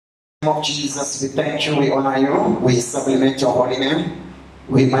name of Jesus, we thank you, we honor you, we sublimate your holy name,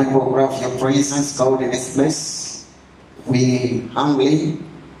 we micrograph your presence, God, in this place. We humbly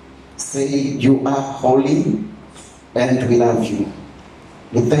say you are holy and we love you.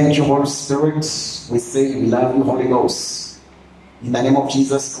 We thank you, Holy Spirit. We say we love you, Holy Ghost. In the name of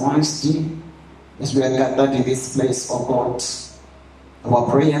Jesus Christ, as we are gathered in this place, oh God,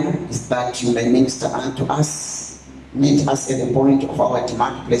 our prayer is that you may minister unto us. Meet us at the point of our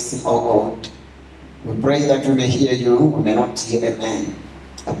demand blessing, oh God. We pray that we may hear you, we may not hear a man.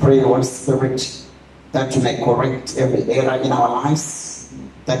 I pray, Holy Spirit, that you may correct every error in our lives,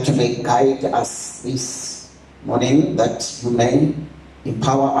 that you may guide us this morning, that you may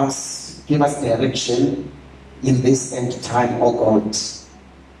empower us, give us direction in this end time, oh God.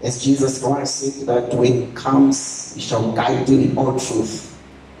 As Jesus Christ said that when he comes, he shall guide you in all truth.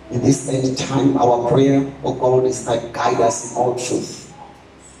 In this end time, our prayer, oh God, is that guide us in all truth.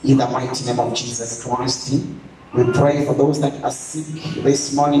 In the mighty name of Jesus Christ, we pray for those that are sick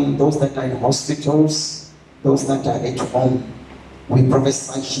this morning, those that are in hospitals, those that are at home. We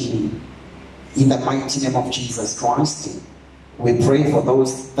prophesy healing. In the mighty name of Jesus Christ, we pray for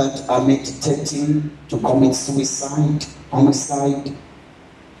those that are meditating to commit suicide, homicide.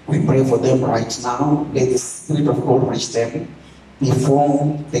 We pray for them right now. Let the Spirit of God reach them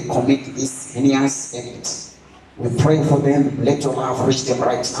before they commit this heinous act. We pray for them. Let your love reach them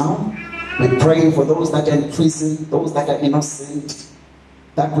right now. We pray for those that are in prison, those that are innocent,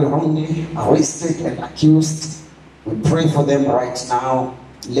 that were wrongly arrested and accused. We pray for them right now.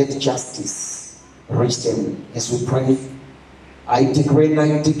 Let justice reach them as we pray. I decree and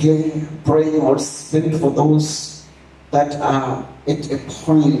I declare, pray, Holy Spirit, for those that are at a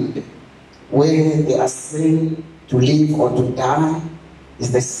point where they are saying to live or to die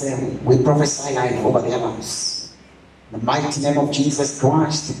is the same. We prophesy life over their lives. In the mighty name of Jesus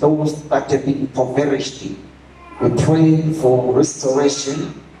Christ, those that have been impoverished, we pray for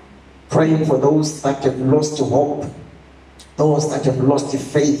restoration, praying for those that have lost hope, those that have lost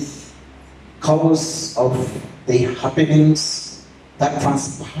faith, cause of the happenings that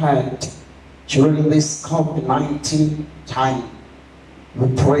transpired during this COVID-19 time. We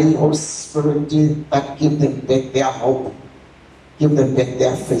pray, Holy Spirit, that give them back their hope, give them back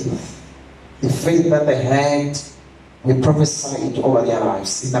their faith. The faith that they had, we prophesy it over their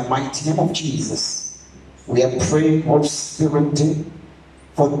lives. In the mighty name of Jesus, we are praying, Holy Spirit,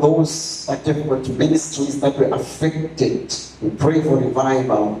 for those that have got ministries that were affected. We pray for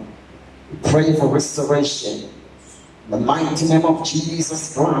revival. We pray for restoration. In the mighty name of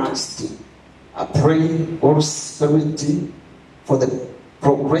Jesus Christ, I pray, Holy Spirit, for the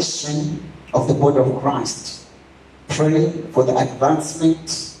progression of the body of Christ. Pray for the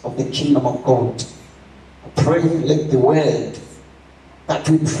advancement of the kingdom of God. Pray, let the word that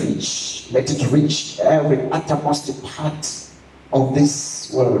we preach, let it reach every uttermost part of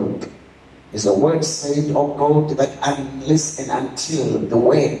this world. As the word said, oh God, that unless and until the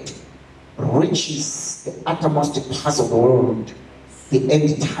word reaches the uttermost parts of the world, the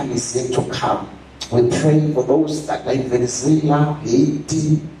end time is yet to come. We pray for those that are in Venezuela,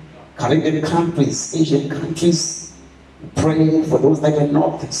 Haiti, Caribbean countries, Asian countries. We pray for those that are in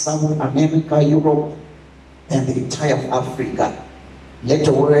North, South America, Europe, and the entire Africa. Let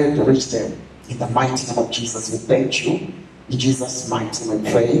your word reach them. In the mighty name of Jesus, we thank you. In Jesus' mighty name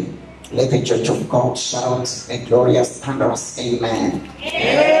we pray. Let the church of God shout a glorious, thunderous amen.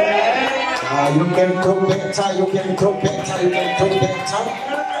 Amen. You can do better, you can do better, you can do better.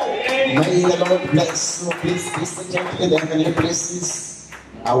 May the Lord bless you. Please be seated in the heavenly places.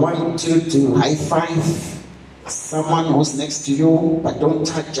 I want you to high five someone who's next to you, but don't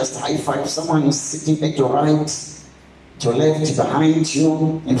touch, just high five someone who's sitting at your right, to your left, behind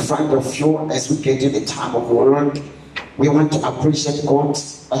you, in front of you, as we get to the time of the word. We want to appreciate God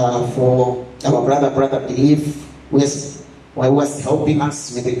for our brother Believe, who was helping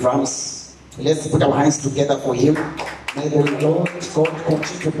us with the drums. Let's put our hands together for him. May the Lord God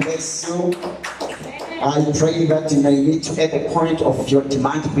continue to bless you. I pray that you may meet at the point of your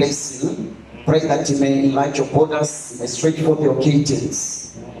demand blessing. Pray that you may enlarge your borders, may stretch forth your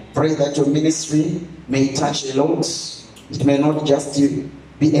gates. Pray that your ministry may touch a lot. It may not just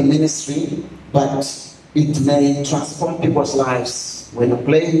be a ministry, but it may transform people's lives. When you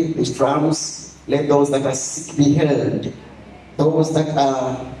play these drums, let those that are sick be healed. Those that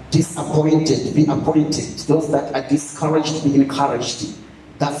are disappointed be appointed. Those that are discouraged be encouraged.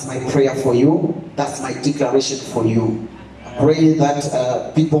 That's my prayer for you. That's my declaration for you. Pray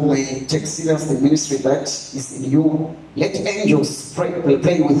that people may take serious the ministry that is in you. Let angels play with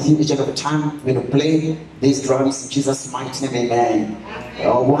you each and every time when you play these drums in Jesus' mighty name, amen.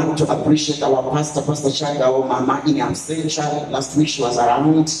 I want to appreciate our pastor, Pastor Chaga, our Mama Inyam Sencha. Last week she was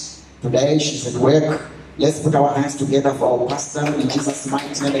around. Today she's at work. Let's put our hands together for our pastor in Jesus'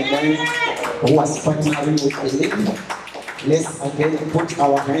 mighty name, amen. Who was partnering with Eileen. Let's again put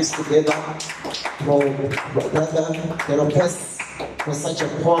our hands together for Brother Lopez for such a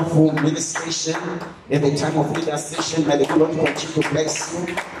powerful ministration in the time of intercession. May the Lord continue to bless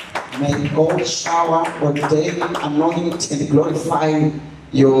you. May God shower on daily anoint and glorify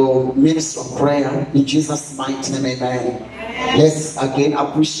your ministry of prayer in Jesus' mighty name, amen. Let's again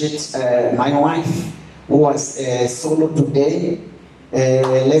appreciate my wife who was solo today.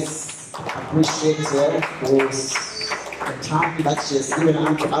 Let's appreciate her for the time that she has given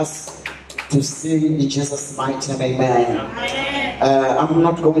unto us to sing in Jesus' mighty name, amen. I'm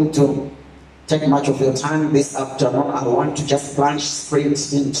not going to take much of your time this afternoon. I want to just plunge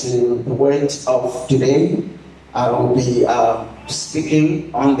straight into the word of today. I will be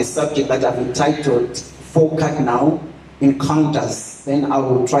speaking on the subject that I've entitled "4 Cardinal Encounters." Then I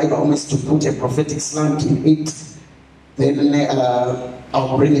will try almost to put a prophetic slant in it. Then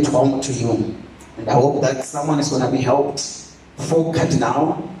I'll bring it home to you. And I hope that someone is going to be helped. 4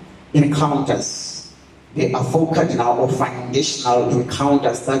 cardinal encounters. There are 4 cardinal or foundational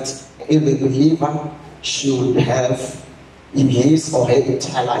encounters that every believer should have in his or her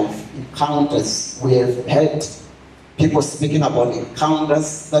entire life. Encounters. We have heard people speaking about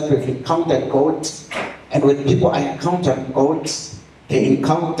encounters, that we've encountered God. And when people encounter God, they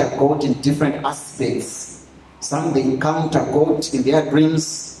encounter God in different aspects. Some they encounter God in their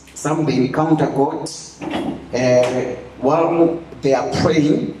dreams. Some they encounter God while they are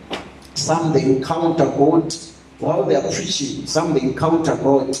praying. Some they encounter God while they are preaching. Some they encounter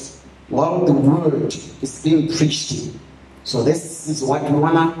God while the word is being preached. So this is what we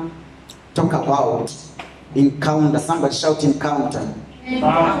want to talk about. Encounter. Somebody shout encounter.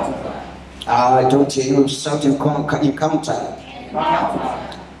 I don't hear you shout encounter.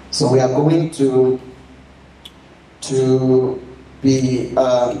 So we are going to be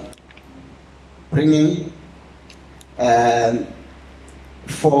bringing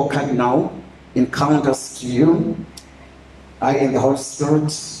 4 cardinal encounters to you. I am the Holy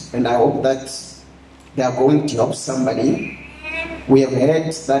Spirit, and I hope that they are going to help somebody. We have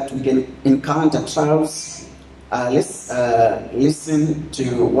heard that we can encounter trials. Let's listen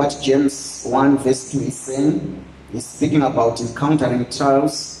to what James 1 verse 2 is saying. He's speaking about encountering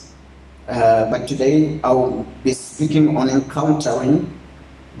trials. But today I will be speaking on encountering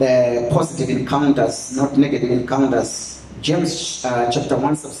the positive encounters, not negative encounters. James chapter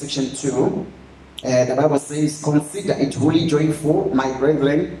 1 subsection 2, the Bible says, "Consider it really joyful, my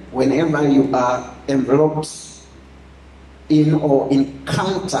brethren, whenever you are enveloped in or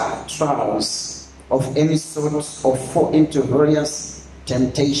encounter trials of any sort or fall into various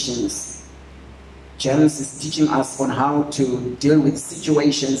temptations." James is teaching us on how to deal with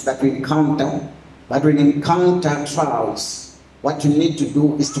situations that we encounter. But when we encounter trials, what you need to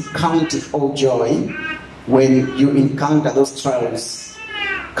do is to count it all joy when you encounter those trials.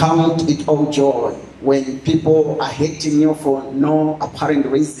 Count it all joy when people are hating you for no apparent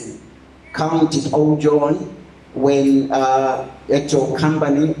reason. Count it all joy when at your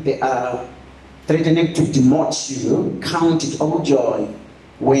company they are threatening to demote you. Count it all joy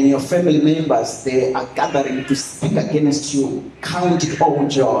when your family members they are gathering to speak against you. Count it all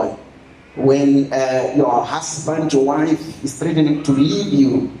joy when your husband, your wife is threatening to leave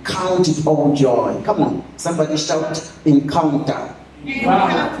you. Count it all joy. Come on, somebody shout encounter.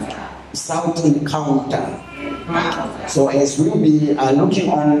 Shout encounter. So as we'll be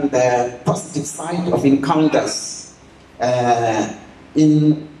looking on the positive side of encounters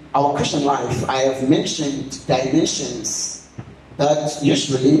in our Christian life, I have mentioned dimensions that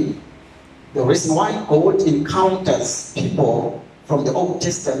usually the reason why God encounters people from the Old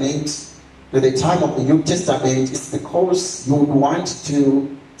Testament to the time of the New Testament is because you would want to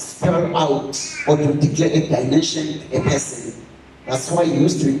spell out or to declare a dimension to a person. That's why you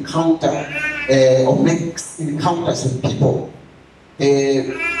used to encounter or make encounters with people.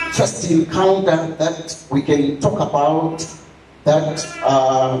 The first encounter that we can talk about that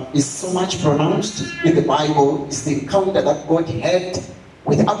is so much pronounced in the Bible is the encounter that God had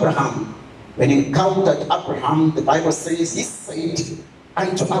with Abraham. When he encountered Abraham, the Bible says, he said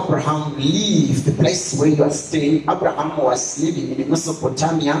unto Abraham, leave the place where you are staying. Abraham was living in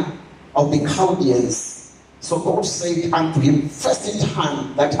Mesopotamia of the Chaldeans. So God said unto him, first in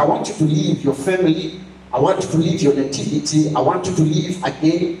time, that I want you to leave your family I want you to leave your nativity. I want you to leave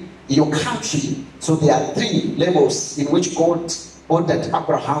again your country. So there are 3 levels in which God ordered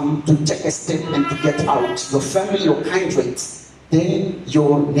Abraham to take a step and to get out. Your family, your kindred, then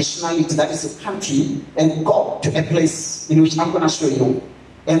your nationality, that is your country, and go to a place in which I'm going to show you.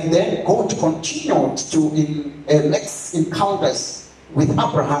 And then God continued to make encounters with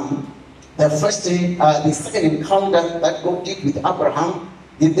Abraham. The second encounter that God did with Abraham,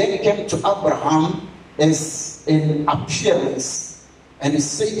 he then came to Abraham as an appearance, and he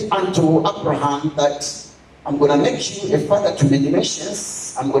said unto Abraham that I'm going to make you a father to many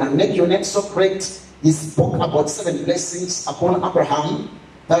nations. I'm going to make your name so great. He spoke about 7 blessings upon Abraham,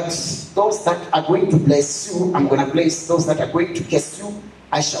 that those that are going to bless you, I'm going to bless. Those that are going to curse you,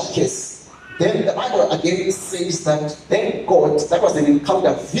 I shall curse. Then the Bible again says that then God, that was an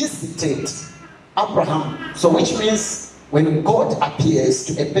encounter, visited Abraham. So which means when God appears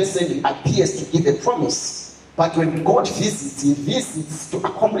to a person, he appears to give a promise. But when God visits, he visits to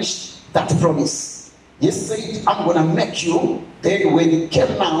accomplish that promise. He said, I'm going to make you. Then when he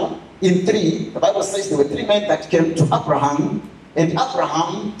came now in 3, the Bible says there were 3 men that came to Abraham. And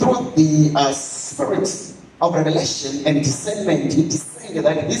Abraham, through the spirit of revelation and discernment, he discerned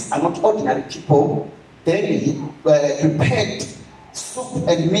that these are not ordinary people. Then he prepared soup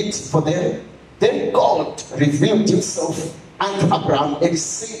and meat for them. Then God revealed himself unto Abraham and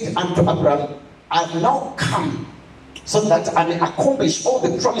said unto Abraham, I have now come so that I may accomplish all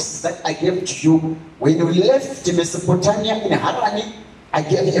the promises that I gave to you. When you left Mesopotamia in Haran, I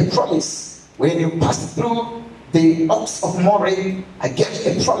gave you a promise. When you passed through the oaks of Moreh, I gave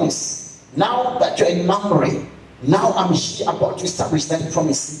you a promise. Now that you're in Mamre, now I'm here about to establish that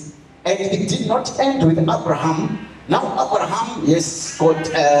promise. And it did not end with Abraham. Now Abraham has got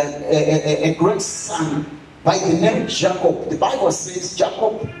a grandson by the name Jacob. The Bible says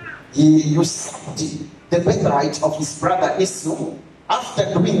Jacob, he usurped the birthright of his brother Esau.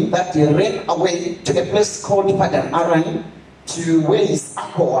 After doing that, he ran away to a place called Padan Aram, to where his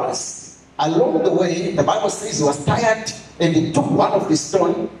uncle was. Along the way, the Bible says he was tired and he took one of the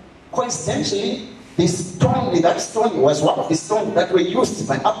stones. Coincidentally, that stone was one of the stones that were used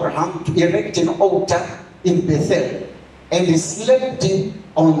by Abraham to erect an altar in Bethel. And he slept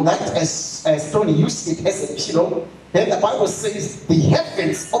on that stone. He used it as a pillow. Then the Bible says the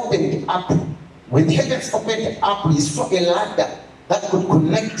heavens opened up. When the heavens opened up, he saw a ladder that could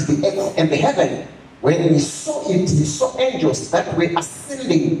connect the earth and the heaven. When he saw it, he saw angels that were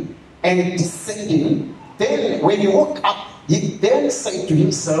ascending and descending. Then when he woke up, he then said to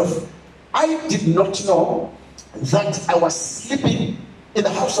himself, I did not know that I was sleeping in the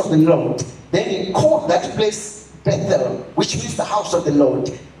house of the Lord. Then he called that place Bethel, which means the house of the Lord.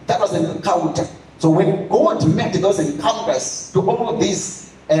 That was an encounter. So when God made those encounters to all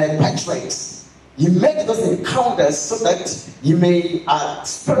these patriarchs, he made those encounters so that he may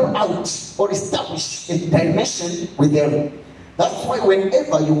spell out or establish a dimension with them. That's why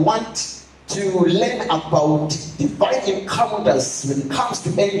whenever you want to learn about divine encounters when it comes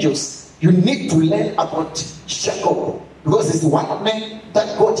to angels, you need to learn about Jacob, because it's one man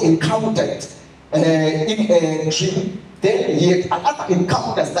that God encountered in a dream. Then he had other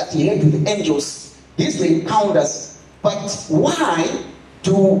encounters that he had with angels. These were encounters. But why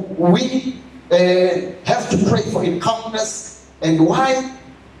do we have to pray for encounters? And why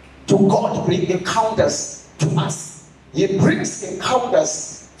do God bring encounters to us? He brings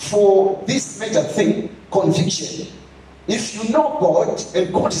encounters for this major thing, conviction. If you know God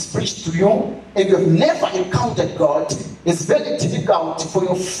and God is preached to you and you have never encountered God, it's very difficult for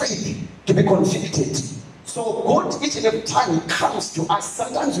your faith to be convicted. So God, each and every time he comes to us,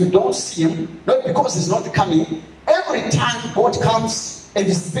 sometimes we don't see him, not because he's not coming. Every time God comes and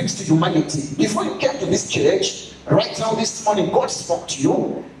he speaks to humanity. Before you came to this church, right now this morning, God spoke to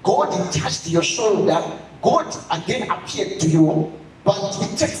you. God touched your shoulder. God again appeared to you. But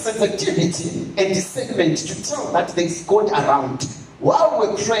it takes sensitivity and discernment to tell that there is God around. While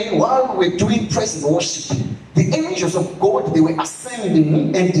we're praying, while we're doing praise and worship, the angels of God, they were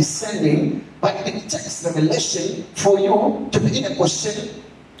ascending and descending. But it takes revelation for you to be in a position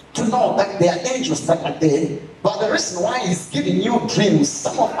to know that there are angels that are there. But the reason why he's giving you dreams,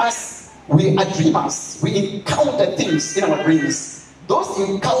 some of us, we are dreamers. We encounter things in our dreams. Those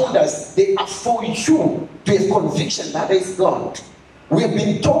encounters, they are for you to have conviction that there is God. We have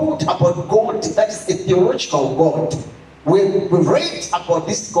been told about God, that is a theological God. We've read about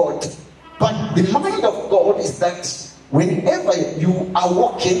this God. But the mind of God is that whenever you are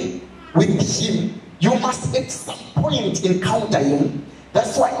walking with him, you must at some point encounter him.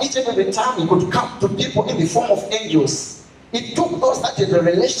 That's why each and every time he could come to people in the form of angels. It took those that had a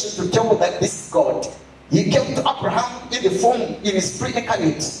relation to tell that this is God. He came to Abraham in the form, in his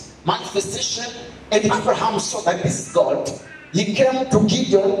pre-incarnate manifestation, and Abraham saw that this is God. He came to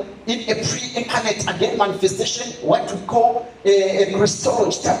Gideon in a pre-incarnate again manifestation, what we call a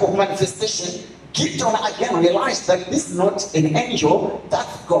Christology type of manifestation. Gideon again realized that this is not an angel,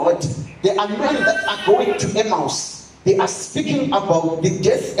 that's God. There are men that are going to Emmaus. They are speaking about the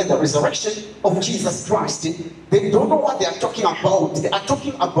death and the resurrection of Jesus Christ. They don't know what they are talking about. They are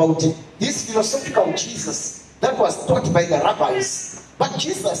talking about this philosophical Jesus that was taught by the rabbis. But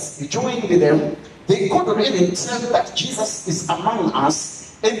Jesus joined them. They couldn't even tell that Jesus is among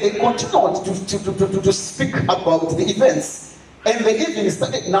us, and they continued to speak about the events. And they even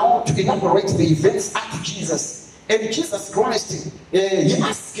started now to elaborate the events at Jesus. And Jesus Christ, he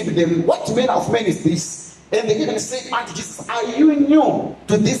asked them, what manner of man is this? And they even said unto Jesus, are you new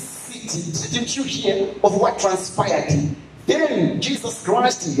to this city? Didn't you hear of what transpired? Then Jesus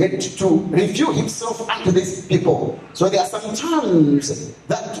Christ had to reveal himself unto these people. So there are some times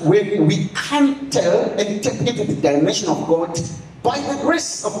that when we can't tell and tap into the dimension of God, by the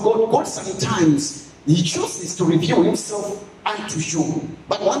grace of God, God sometimes he chooses to reveal himself unto you.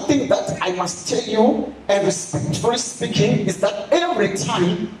 But one thing that I must tell you, and respectfully speaking, is that every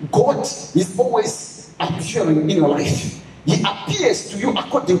time God is always appearing in your life. He appears to you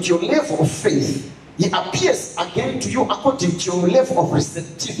according to your level of faith. He appears again to you according to your level of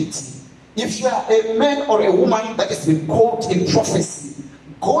receptivity. If you are a man or a woman that has been called in prophecy,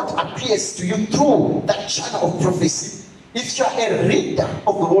 God appears to you through that channel of prophecy. If you are a reader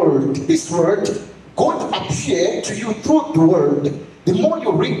of the word, this word, God appears to you through the word. The more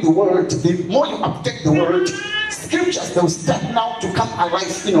you read the word, the more you uptake the word, scriptures that will start now to come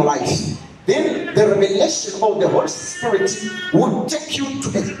alive in your life. Then the revelation of the Holy Spirit will take you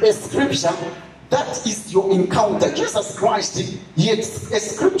to a scripture that is your encounter. Jesus Christ, he had a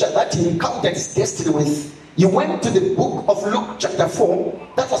scripture that he encountered his destiny with. He went to the book of Luke chapter 4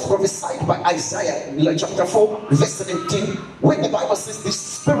 that was prophesied by Isaiah chapter 4 verse 17, where the Bible says the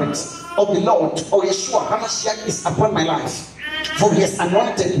Spirit of the Lord, or Yeshua HaMashiach, is upon my life, for he has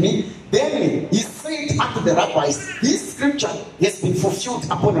anointed me. Then he said unto the rabbis, this scripture has been fulfilled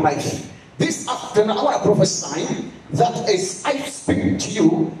upon my life. This afternoon I want to prophesy that as I speak to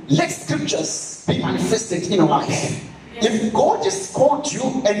you, let scriptures be manifested in your life. If God has called you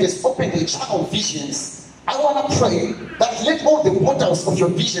and has opened a channel of visions, I want to pray that let all the portals of your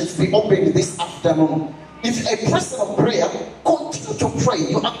visions be opened this afternoon. If you're a person of prayer, continue to pray.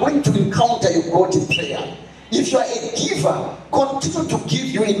 You are going to encounter your God in prayer. If you are a giver, continue to give.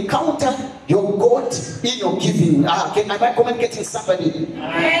 You encounter your God in your giving. Am I communicating somebody?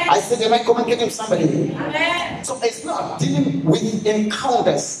 Amen. I said, am I communicating somebody? Amen. So it's not dealing with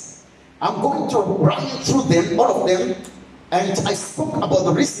encounters. I'm going to run through them, all of them, and I spoke about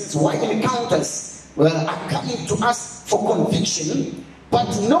the reasons why encounters are coming to us for conviction.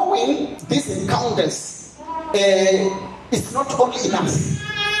 But knowing these encounters is not only enough.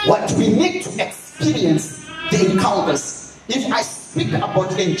 What we need to experience the encounters. If I speak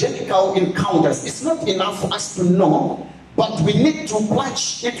about angelical encounters, it's not enough for us to know, but we need to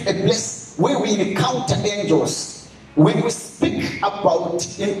plunge into a place where we encounter angels. When we speak about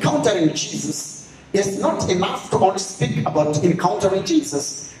encountering Jesus, it's not enough to only speak about encountering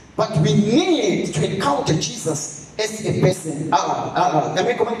Jesus, but we need to encounter Jesus as a person. Am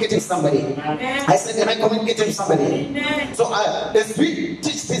I communicating somebody? Amen. I said, am I communicating somebody? Amen. So as we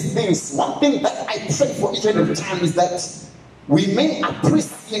teach these things, one thing that I pray for each and every time is that we may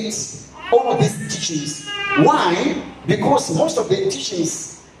appreciate all these teachings. Why? Because most of the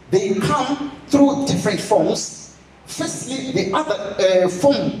teachings, they come through different forms. Firstly, the other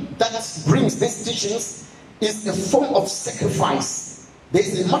form that brings these teachings is the form of sacrifice. There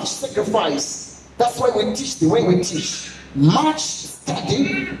is much sacrifice. That's why we teach the way we teach. Much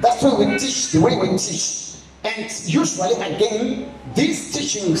study. That's why we teach the way we teach. And usually, again, these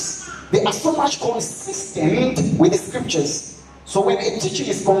teachings, they are so much consistent with the scriptures. So when a teaching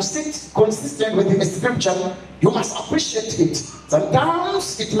is consistent with the scripture, you must appreciate it.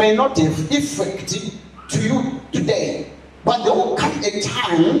 Sometimes it may not have effect to you today, but there will come a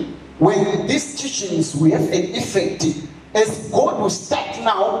time when these teachings will have an effect, as God will start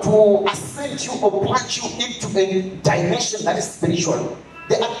now to ascend you or plunge you into a dimension that is spiritual.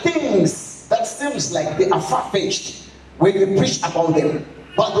 There are things that seems like they are far-fetched when we preach about them,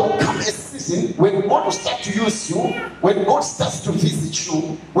 but there will come a season when God will start to use you, when God starts to visit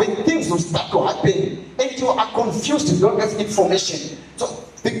you, when things will start to happen, and you are confused, you don't have information. So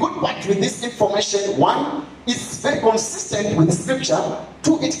the good part with this information, one, it's very consistent with the scripture.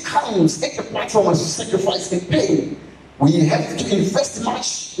 Two, it comes at a platform of sacrifice and pain. We have to invest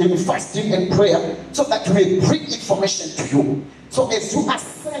much in fasting and prayer so that we may bring information to you. So as you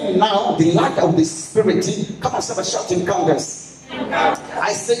ascend now the ladder of the Spirit, come on, somebody shout encounters.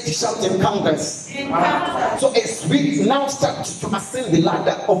 I said shout encounters. So as we now start to ascend the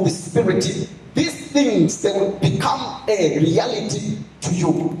ladder of the Spirit, these things, they will become a reality to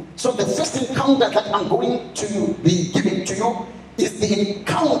you. So the first encounter that I'm going to be giving to you is the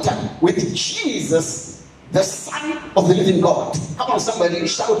encounter with Jesus, the Son of the living God. Come on, somebody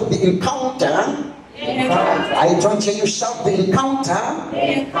shout the encounter. I don't hear you shout the encounter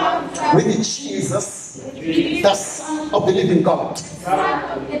with Jesus, the Son of the living God.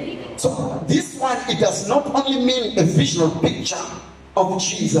 So this one, it does not only mean a visual picture of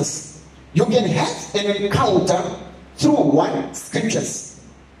Jesus. You can have an encounter through one, scriptures.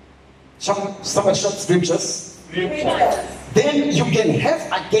 Somebody shout scriptures. Then you can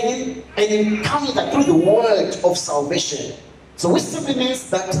have again an encounter through the word of salvation. So which simply means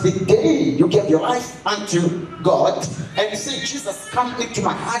that the day you give your life unto God and you say, Jesus, come into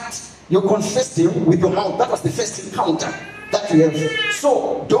my heart, you confess him with your mouth. That was the first encounter that you have.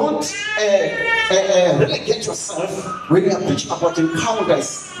 So don't relegate yourself when you are preaching about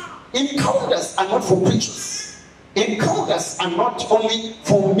encounters. Encounters are not for preachers. Encounters are not only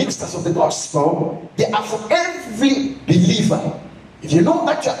for ministers of the gospel. They are for every believer. If you know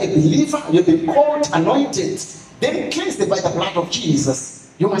that you are a believer, you've been called, anointed, then cleansed by the blood of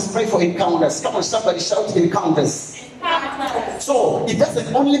Jesus, you must pray for encounters. Come on, somebody shout encounters. So it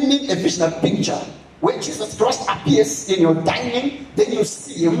doesn't only mean a visual picture. When Jesus Christ appears in your dining, then you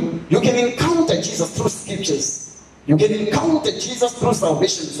see him. You can encounter Jesus through scriptures. You can encounter Jesus through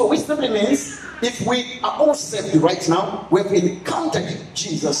salvation. So which simply means if we are all saved right now, we have encountered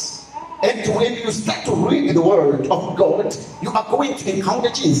Jesus. And when you start to read the word of God, you are going to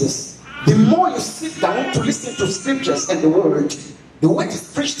encounter Jesus. The more you sit down to listen to scriptures and the word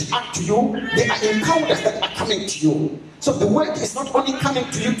is preached unto you, there are encounters that are coming to you. So the word is not only coming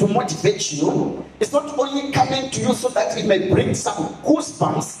to you to motivate you, it's not only coming to you so that it may bring some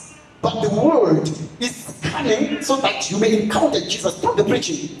goosebumps, but the word is coming so that you may encounter Jesus through the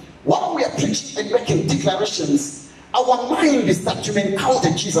preaching. While we are preaching and making declarations, our mind is that you may encounter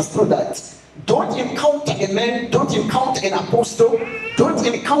Jesus through that. Don't encounter a man, don't encounter an apostle, don't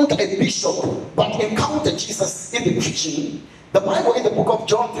encounter a bishop, but encounter Jesus in the preaching. The Bible in the book of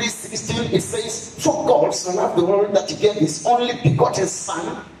John 3:16, it says, for God so loved the world that he gave his only begotten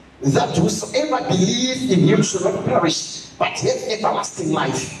Son, that whosoever believes in him should not perish, but have everlasting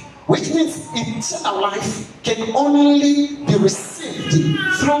life. Which means eternal life can only be received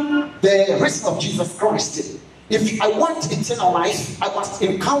through the rest of Jesus Christ. If I want eternal life, I must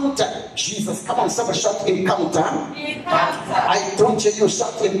encounter Jesus. Come on, somebody shout encounter. I don't hear you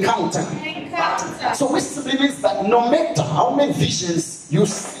shout encounter. So which simply means that no matter how many visions you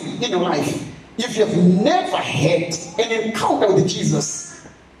see in your life, if you have never had an encounter with Jesus,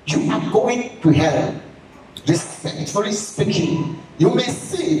 you are going to hell. Respectfully speaking, you may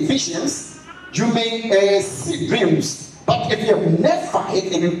see visions, you may see dreams, but if you have never had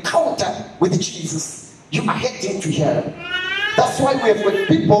an encounter with Jesus, you are heading to hell. That's why we have got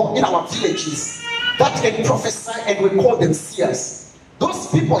people in our villages that can prophesy and we call them seers.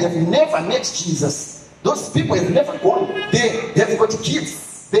 Those people have never met Jesus. Those people have never gone. They have got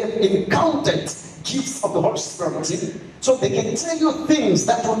gifts. They have encountered gifts of the Holy Spirit. So they can tell you things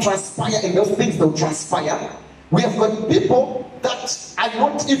that will transpire, and those things will transpire. We have got people that are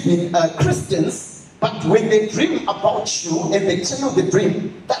not even Christians, but when they dream about you and they tell you the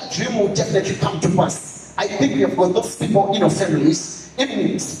dream, that dream will definitely come to pass. I think we have got those people in your families,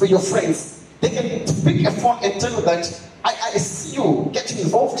 even for your friends. They can pick a phone and tell you that I see you getting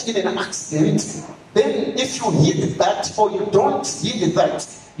involved in an accident. Then if you heed that or you don't heed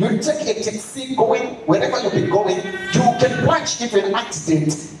that, you take a taxi going wherever you'll be going, you can plunge into an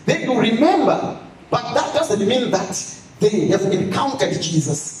accident. Then you remember, but that doesn't mean that they have encountered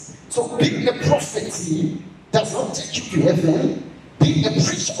Jesus. So being a prophecy does not take you to heaven. Being a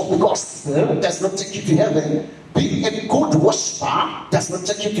preacher of the gospel does not take you to heaven. Being a good worshiper does not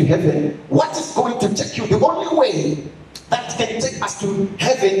take you to heaven. What is going to take you? The only way that can take us to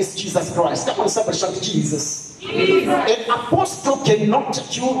heaven is Jesus Christ. Come on, somebody shout Jesus. Jesus. An apostle cannot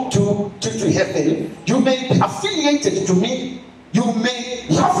take you to heaven. You may be affiliated to me. You may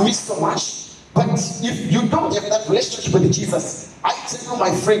love me so much. But if you don't have that relationship with Jesus, I tell you,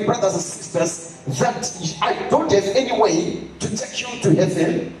 my friend, brothers and sisters, that I don't have any way to take you to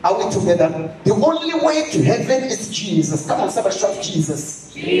heaven. Are we together? The only way to heaven is Jesus. Come on, somebody shout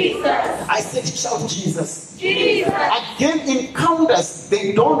Jesus. Jesus. I said shout Jesus. Jesus. Again, encounters,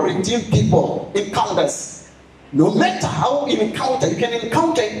 they don't redeem people. Encounters. No matter how you encounter, you can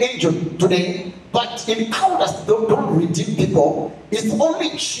encounter an angel today, but encounters don't redeem people. It's only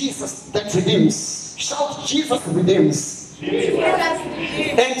Jesus that redeems. Shout, Jesus redeems. Jesus.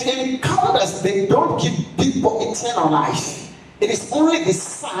 And encounters, they don't give people eternal life. It is only the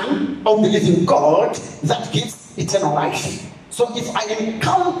Son of the living God that gives eternal life. So if I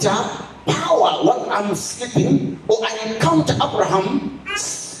encounter power while I'm sleeping, or I encounter Abraham,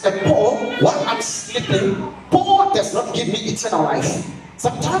 Paul, while I'm sleeping, Paul does not give me eternal life.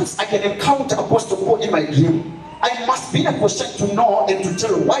 Sometimes I can encounter Apostle Paul in my dream. I must be in a position to know and to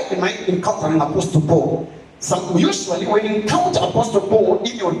tell why am I encountering Apostle Paul. So usually when you encounter Apostle Paul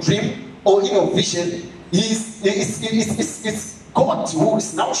in your dream or in your vision, it's God who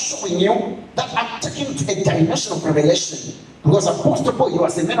is now showing you that I'm taking to a dimension of revelation. Because Apostle Paul, he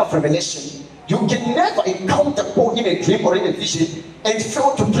was a man of revelation. You can never encounter Paul in a dream or in a vision and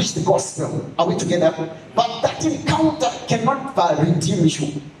fail to preach the gospel. Are we together? But that encounter cannot redeem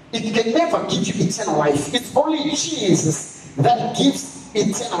you. It can never give you eternal life. It's only Jesus that gives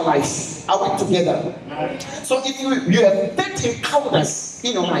eternal life. Are we together? So if you have 30 encounters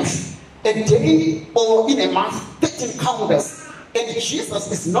in your life, a day or in a month, 30 encounters, and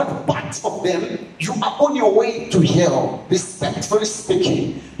Jesus is not part of them, you are on your way to hell, respectfully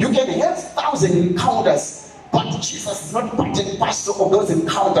speaking. You can have 1,000 encounters, but Jesus is not part and parcel of those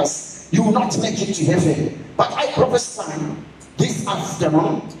encounters. You will not make it to heaven. But I prophesy this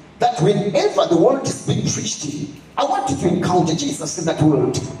afternoon that whenever the word is being preached, I want you to encounter Jesus in that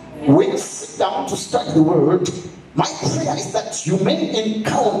word. When you sit down to study the word, my prayer is that you may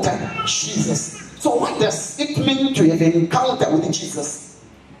encounter Jesus. So what does it mean to have an encounter with Jesus?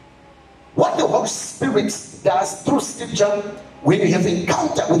 What the Holy Spirit does through Scripture, when you have an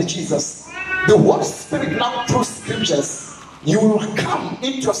encounter with Jesus, the Holy Spirit now through Scriptures, you will come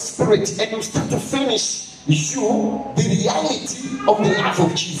into your spirit and you start to finish you the reality of the life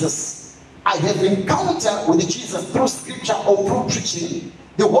of Jesus. I have encounter with Jesus through Scripture or through preaching.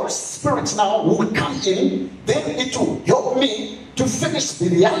 The Holy Spirit now will come in, then it will help me to finish the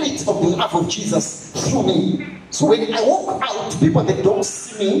reality of the life of Jesus through me. So when I walk out, people that don't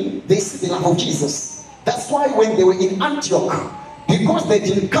see me, they see the life of Jesus. That's why when they were in Antioch, because they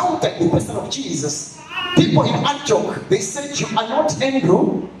encountered the person of Jesus, people in Antioch, they said, you are not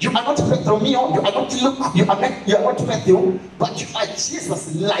Andrew, you are not Bartholomew, you are not Luke, you are not Matthew, but you are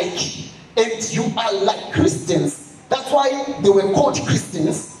Jesus-like, and you are like Christians. That's why they were called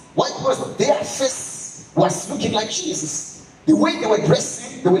Christians. Why? Because their face was looking like Jesus. The way they were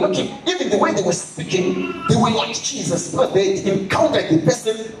dressing, they were looking, even the way they were speaking, they were like Jesus, because they encountered the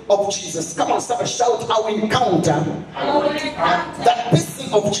person of Jesus. Come on, somebody shout, I will encounter that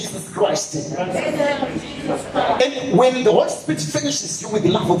person of Jesus Christ. And when the Holy Spirit finishes you with the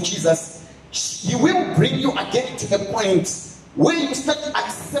love of Jesus, He will bring you again to a point where you start to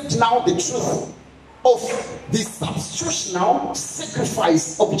accept now the truth of the substitutional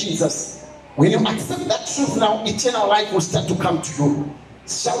sacrifice of Jesus. When you accept that truth now, eternal life will start to come to you.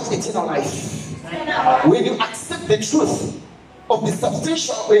 Shout eternal life. When you accept the truth of the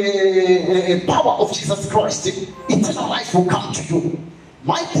substantial power of Jesus Christ, eternal life will come to you.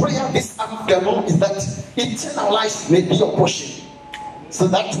 My prayer this afternoon is that eternal life may be your portion. So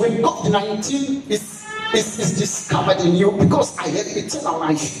that when COVID-19 is discovered in you, because I have eternal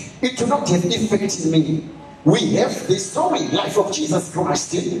life, it will not have effect in me. We have the Zoe life of Jesus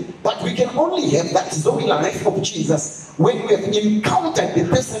Christ, but we can only have that Zoe life of Jesus when we have encountered the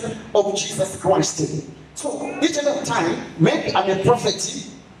person of Jesus Christ. So each and every time, maybe I'm a prophet,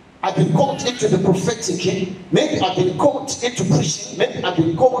 I've been called into the prophetic, maybe I've been called into preaching, maybe I've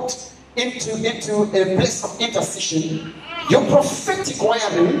been called into a place of intercession. Your prophetic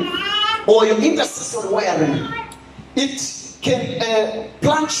wiring or your intercessory wiring, it can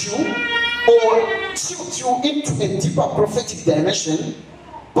plant you or tilt you into a deeper prophetic dimension,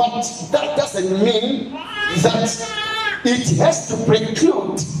 but that doesn't mean that it has to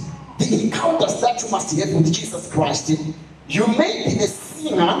preclude the encounters that you must have with Jesus Christ. You may be a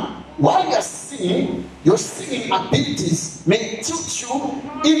singer. While you're singing, your singing abilities may tilt you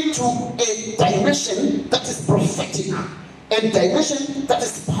into a dimension that is prophetic, a dimension that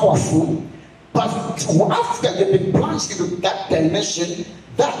is powerful. But after you've been plunged into that dimension,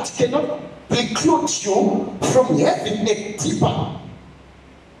 that cannot preclude you from having a deeper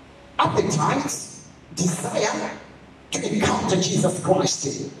appetite, desire to encounter Jesus Christ.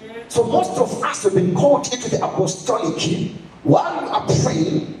 So most of us have been called into the apostolic. While you are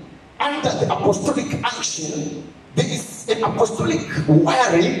praying under the apostolic action, there is an apostolic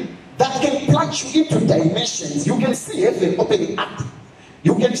wiring that can plunge you into dimensions. You can see heaven opening up.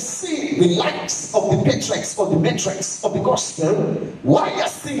 You can see the lights of the patriarchs or the matrix of the gospel. While you're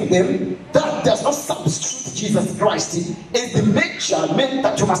seeing them, that does not substitute Jesus Christ as the major man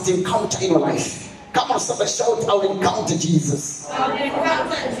that you must encounter in your life. Come on, somebody shout, I will encounter Jesus.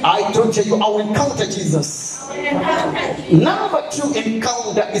 I don't tell you, I will encounter Jesus. Number 2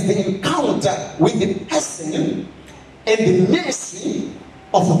 encounter is the encounter with the person and the ministry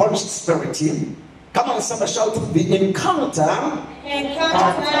of the Holy Spirit. Come on, somebody shout, the encounter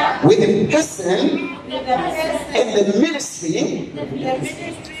with the person and the ministry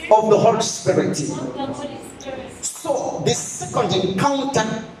of the Holy Spirit. So the second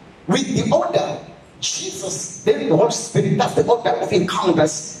encounter with the order, Jesus, then the Holy Spirit, that's the order of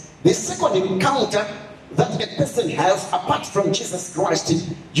encounters. The second encounter that a person has apart from Jesus Christ,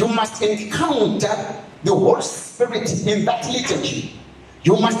 you must encounter the Holy Spirit in that liturgy.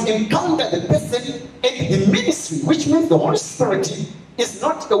 You must encounter the person and the ministry, which means the Holy Spirit is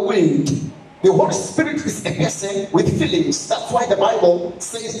not a wind. The Holy Spirit is a person with feelings. That's why the Bible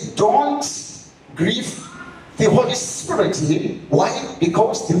says, don't grieve the Holy Spirit. Why?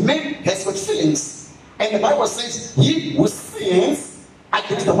 Because the man has got feelings. And the Bible says, he who sins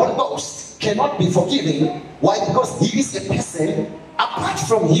against the Holy Ghost cannot be forgiven. Why? Because he is a person. Apart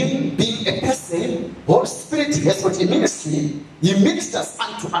from him being a person, Holy Spirit has got a ministry. He ministers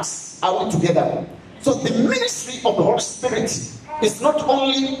unto us. Are we together? So the ministry of the Holy Spirit is not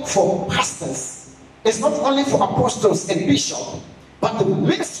only for pastors, it's not only for apostles and bishops, but the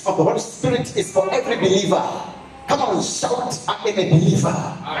ministry of the Holy Spirit is for every believer. Come on, shout, I am a believer.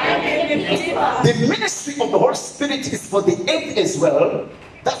 I am a believer. The ministry of the Holy Spirit is for the earth as well.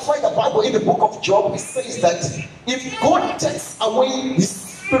 That's why the Bible in the book of Job, it says that if God takes away his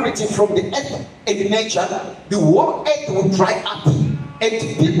spirit from the earth and nature, the whole earth will dry up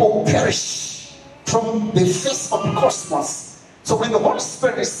and people perish from the face of the cosmos. So when the Holy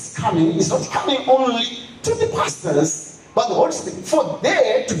Spirit is coming, it's not coming only to the pastors, but the Holy Spirit. For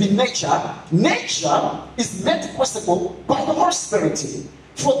there to be nature, nature is made possible by the Holy Spirit.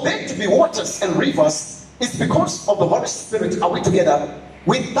 For there to be waters and rivers, it's because of the Holy Spirit. Are we together?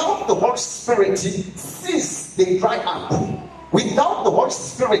 Without the Holy Spirit, seas they dry up. Without the Holy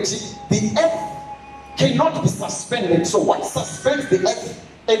Spirit, the earth cannot be suspended. So what suspends the earth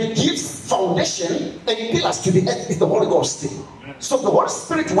and gives foundation and pillars to the earth is the Holy Ghost. So the Holy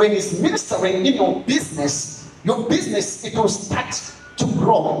Spirit, when he's ministering in your business, it will start to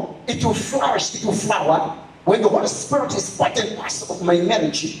grow, it will flourish, it will flower. When the Holy Spirit is part and parcel of my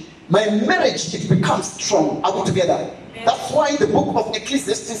marriage, it becomes strong. Are we together? That's why the book of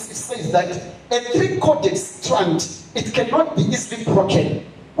Ecclesiastes, it says that a three-corded strand, it cannot be easily broken.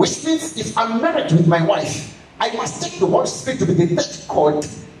 Which means if I'm married with my wife, I must take the Holy Spirit to be the third cord.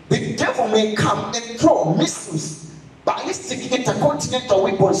 The devil may come and throw missiles, ballistic intercontinental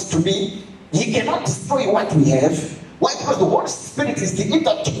weapons to me. He cannot destroy what we have. Why? Because the Holy Spirit is the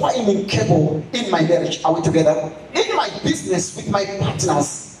intertwining cable in my marriage. Are we together? In my business with my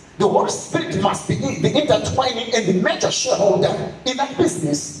partners, the Holy Spirit must be the intertwining and the major shareholder in that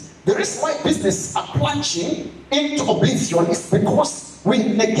business. The reason why businesses are plunging into oblivion is because we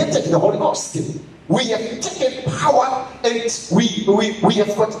negated the Holy Ghost. We have taken power and we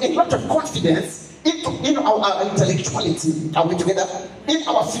have got a lot of confidence in our intellectuality. Are we together? In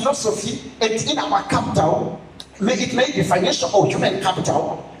our philosophy and in our capital. It may be financial or human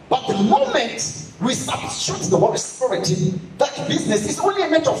capital, but the moment we substitute the Holy Spirit, that business is only a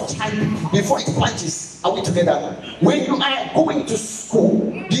matter of time before it plunges. Are we together? When you are going to school,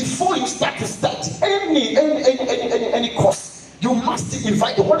 before you start to study any course, you must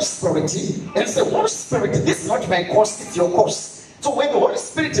invite the Holy Spirit and say, Holy Spirit, this is not my course, it's your course. So when the Holy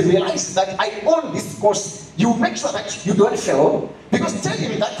Spirit realizes that I own this course, you make sure that you don't fail. Because tell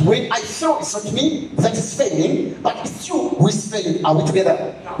him that when I fail, it's not me that is failing, but it's you who is failing. Are we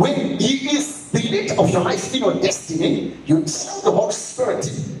together? When he is the leader of your life, in your destiny, you tell the Holy Spirit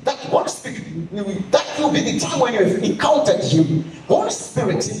that Holy Spirit, that will be the time when you have encountered him. Holy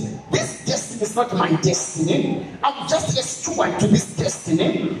Spirit, this destiny is not my destiny. I'm just a steward to this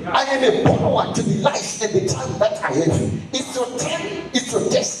destiny. I am a borrower to the life and the time that I have. It's your time, it's your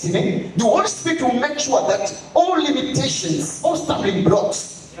destiny. The Holy Spirit will make sure that all limitations, all stumbling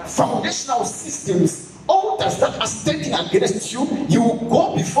blocks, foundational systems, altars that are standing against you, you will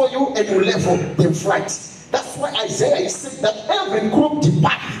go before you and you level them flat. That's why Isaiah said that every crooked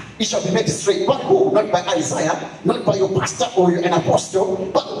path, it shall be made straight. But who? Not by Isaiah, not by your pastor or an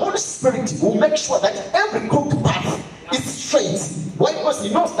apostle, but the Holy Spirit will make sure that every crooked path is straight. Why? Because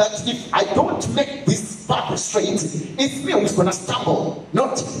he knows that if I don't make this path straight, it's me who's going to stumble,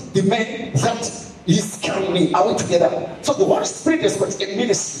 not the man that He's carrying me. Are we together? So the Holy Spirit has got a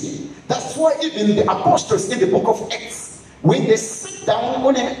ministry. That's why even the apostles in the book of Acts, when they sat down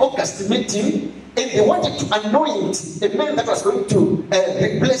on an August meeting and they wanted to anoint a man that was going to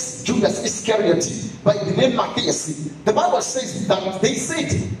replace Judas Iscariot by the name Matthias, the Bible says that they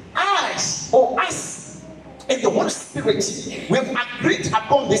said, us and the Holy Spirit, we have agreed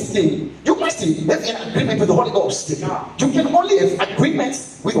upon this thing. You must have an agreement with the Holy Ghost. You can only have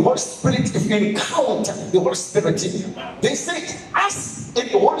agreements with the Holy Spirit if you encounter the Holy Spirit. They said, us and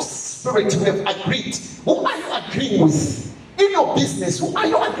the Holy Spirit, we have agreed. Who are you agreeing with? In your business, who are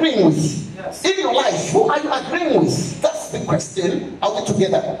you agreeing with? Yes. In your life, who are you agreeing with? That's the question. Are we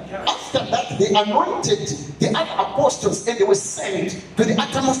together? Yes. After that, they anointed the other apostles and they were sent to the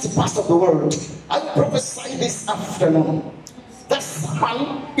uttermost parts of the world. I prophesy this afternoon that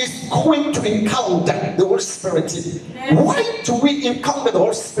someone is going to encounter the Holy Spirit. Yes. Why do we encounter the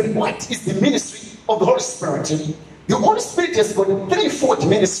Holy Spirit? What is the ministry of the Holy Spirit? The Holy Spirit has got a threefold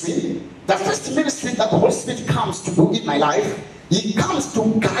ministry. The first ministry that the Holy Spirit comes to do in my life, He comes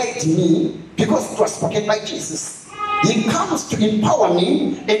to guide me because it was spoken by Jesus. He comes to empower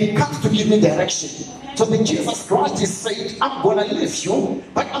me and He comes to give me direction. So the Jesus Christ is saying, I'm going to leave you,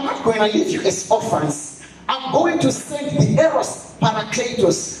 but I'm not going to leave you as orphans. I'm going to send the Eros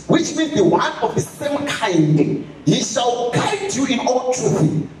Parakletos, which means the one of the same kind. He shall guide you in all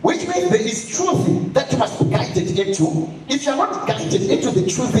truth, which means there is truth that you must be guided into. If you're not guided into the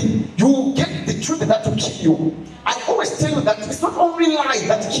truth, you get the truth that will kill you. I always tell you that it's not only lie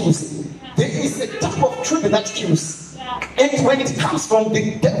that kills. There is a type of truth that kills. And when it comes from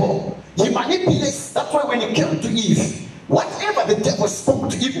the devil, he manipulates. That's why when he came to Eve, whatever the devil spoke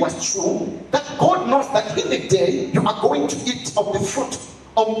to Eve was true. That God knows that in the day you are going to eat of the fruit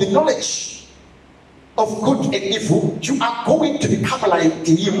of the knowledge of good and evil. You are going to become like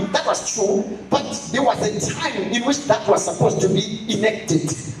Him. That was true. But there was a time in which that was supposed to be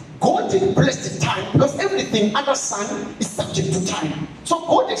enacted. God had blessed the time because everything under sun is subject to time. So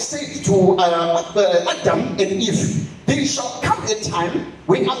God had said to Adam and Eve, there shall come a time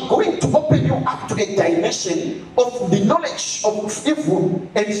when I'm going to open you up to a dimension of the knowledge of evil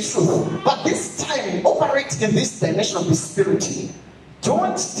and truth. But this time, operate in this dimension of the spirit.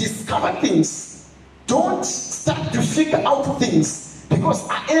 Don't discover things. Don't start to figure out things. Because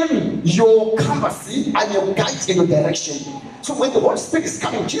I am your canvas, I'm your guide and your direction. So when the Holy Spirit is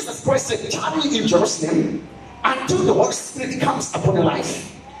coming, Jesus Christ said, tarry in Jerusalem until the Holy Spirit comes upon your life.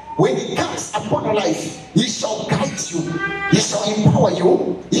 When He comes upon your life, He shall guide you, He shall empower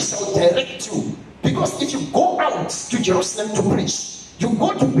you, He shall direct you. Because if you go out to Jerusalem to preach, you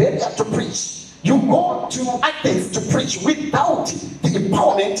go to Berea to preach, you go to Athens to preach without the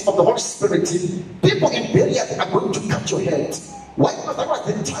empowerment of the Holy Spirit, people in Berea are going to cut your head. Why? Because that was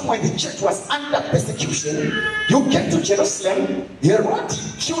the time when the church was under persecution. You get to Jerusalem, Herod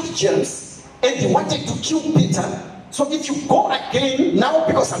killed James, and he wanted to kill Peter. So if you go again now,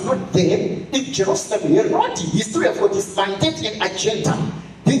 because I'm not there in Jerusalem, Herod, he still have got his mandate and agenda.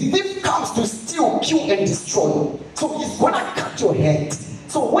 The thief comes to steal, kill, and destroy. So he's gonna cut your head.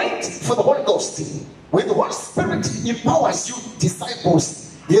 So wait for the Holy Ghost. When the Holy Spirit empowers you,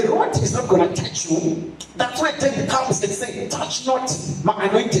 disciples, Herod is not going to touch you. That's why then he comes and says, touch not my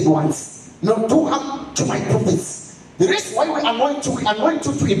anointed ones, nor do harm to my prophets. The reason why we anoint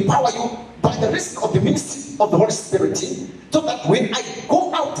you to empower you by the reason of the ministry of the Holy Spirit, so that when I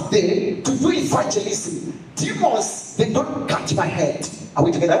go out there to do evangelism, demons, they don't cut my head. Are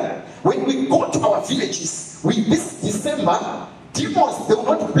we together? When we go to our villages, this December, demons, they will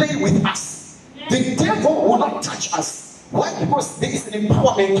not play with us. The devil will not touch us. Why? Because there is an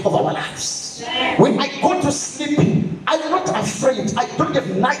empowerment of our lives. When I go to sleep, I'm not afraid. I don't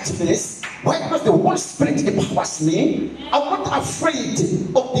have nightmares. Why? Because the Holy Spirit empowers me. I'm not afraid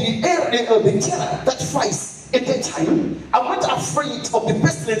of the terror that flies at that time. I'm not afraid of the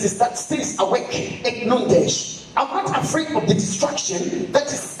pestilences that stays awake at noonday. I'm not afraid of the destruction that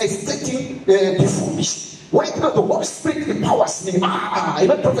is sitting before me. Why? Because the Holy Spirit empowers me. I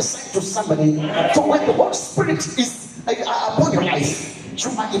not prophesy to somebody. So when the Holy Spirit is upon your life, you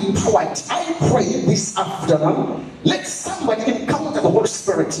are empowered. I pray this afternoon, let somebody encounter the Holy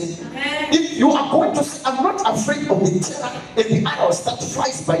Spirit. If you are going to say, I'm not afraid of the terror and the arrows that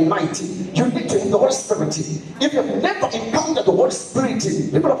flies by night, you need to have the Holy Spirit. If you have never encountered the Holy Spirit,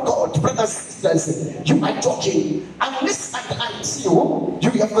 people of God, brothers and sisters, you are joking. Unless and until you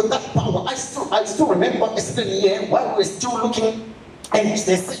have got that power. I still remember a certain year while we were still looking and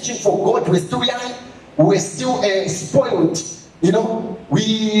searching for God. We were still young, we were still spoiled. You know,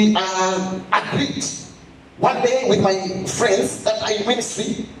 we agreed one day with my friends that are in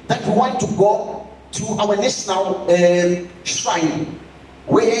ministry that we want to go to our national shrine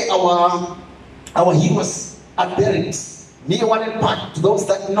where our heroes are buried near Warren Park. To those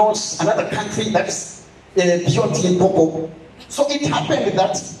that know another country that is beyond Limpopo. So it happened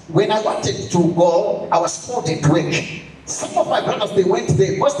that when I wanted to go, I was called at work. Some of my brothers, they went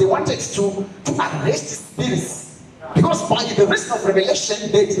there because they wanted to arrest spirits. Because by the reason of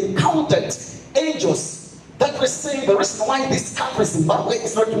revelation, they encountered angels that were saying the reason why this country, Zimbabwe,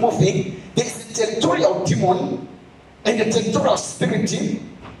 is not moving. There is a territorial demon and a territorial spirit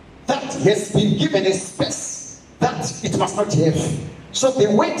that has been given a space that it must not have. So they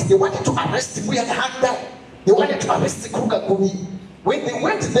wanted to arrest him. We had had that. They wanted to arrest Kruger Kumi. When they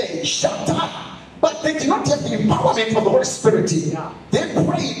went there, shut up. But they did not have the empowerment of the Holy Spirit. Yeah. They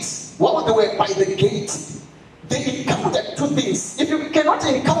prayed while they were by the gate. They encountered two things. If you cannot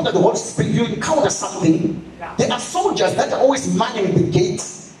encounter the Holy Spirit, you encounter something. Yeah. There are soldiers that are always manning the gate,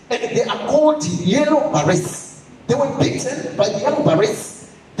 and they are called yellow berets. They were beaten by the yellow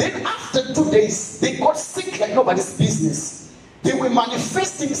berets. Then after 2 days, they got sick like nobody's business. They were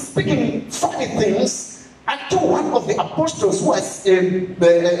manifesting, speaking funny things, until one of the apostles, who was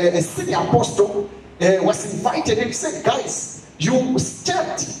a senior apostle, was invited and said, guys, you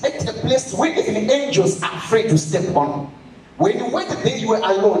stepped at a place where even angels are afraid to step on. When you went there, you were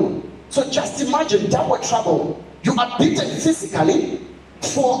alone. So just imagine double trouble. You are beaten physically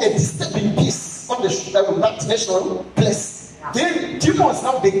for a disturbing peace on that national place. Then demons,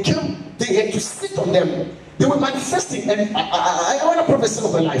 now they came, they had to sit on them. They were manifesting, and I want to prophesy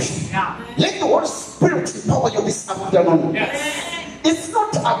over life. Yeah. Let the Holy Spirit empower you this afternoon. Yes. It's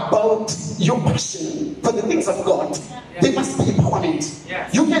not about your passion for the things of God. Yes. There must be empowerment.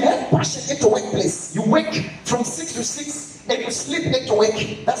 Yes. You can have passion at your workplace. You work from 6 to 6 and you sleep at your work.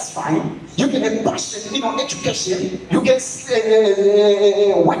 That's fine. You can have passion in your education. You can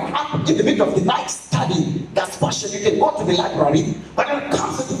wake up in the middle of the night, study. That's passion. You can go to the library. But when it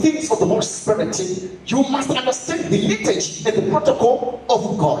comes to the things of the Holy Spirit, you must understand the liturgy and the protocol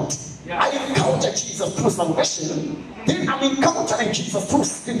of God. Yeah. I encounter Jesus through salvation. Then I'm encountering Jesus through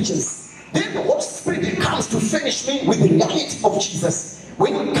scriptures. Then the Holy Spirit comes to furnish me with the reality of Jesus.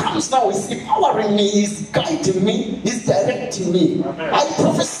 When it comes now, He's empowering me, He's guiding me, He's directing me. Amen. I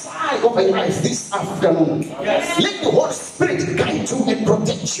prophesy over your life this afternoon. Yes. Let the Holy Spirit guide you and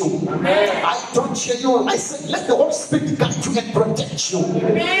protect you. Amen. I don't hear you. I said, let the Holy Spirit guide you and protect you.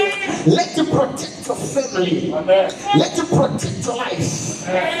 Amen. Let Him protect your family. Amen. Let Him protect your life.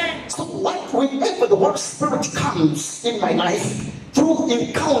 Amen. So whenever the Holy Spirit comes in my life, through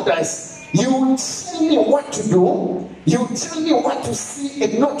encounters, you tell me what to do, you tell me what to see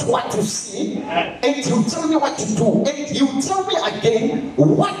and not what to see, and you tell me what to do, and you tell me again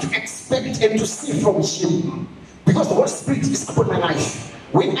what to expect and to see from Him. Because the Holy Spirit is upon my life.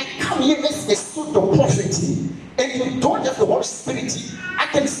 When I come here as a sort of prophet, and you don't have the Holy Spirit, I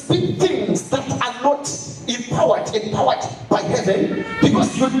can speak things that are not empowered by heaven,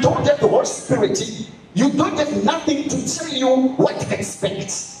 because you don't have the Holy Spirit. You don't have nothing to tell you what to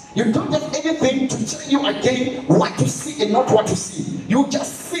expect. You don't have anything to tell you again what to see and not what to see. You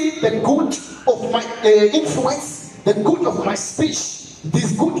just see the good of my influence, the good of my speech,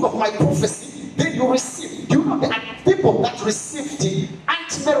 the good of my prophecy. Then you receive. You know, there are people that received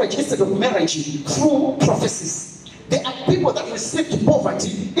anti-marriage instead of marriage through prophecies. There are people that received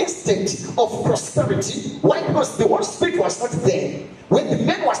poverty instead of prosperity. Why? Because the Holy Spirit was not there. When the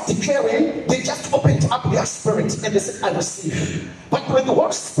man was declaring, they just opened up their spirit and they said, I receive. But when the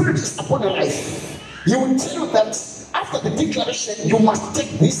Holy Spirit is upon your life, He will tell you that after the declaration, you must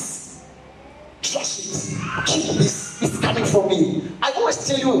take this, trust it, keep this, it's coming from me. I always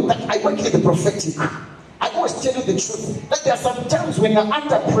tell you that I work in the prophetic. I always tell you the truth, that there are some times when you're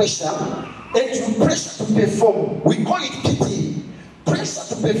under pressure, and you pressure to perform. We call it PT.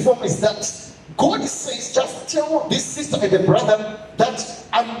 Pressure to perform is that God says, just tell this sister and the brother that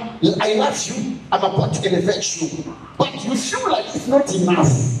I love you, I'm about to elevate you. But you feel like it's not enough.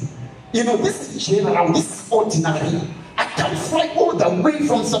 You know, this is general, this is ordinary. I can fly all the way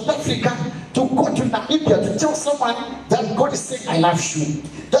from South Africa to go to Namibia to tell someone that God is saying, I love you.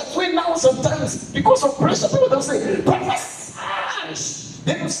 That's why now sometimes, because of pressure, people don't say, prophesy.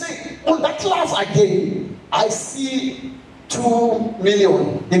 They will say, on that love again, I see 2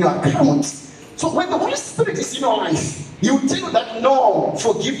 million in your account. So when the Holy Spirit is in your life, He will tell you that, no,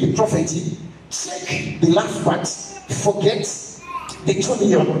 forgive the prophet, check the last part, forget the 2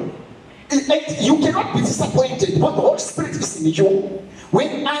 million. And you cannot be disappointed, but the Holy Spirit is in you.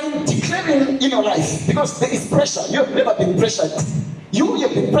 When I'm declaring in your life, because there is pressure, you have never been pressured. You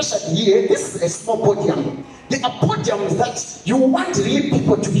have been pressured here. This is a small podium. There are podiums that you want really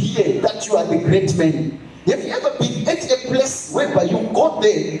people to hear that you are the great man. Have you ever been at a place whereby you go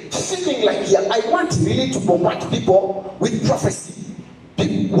there feeling like, yeah, I want really to bombard people with prophecy?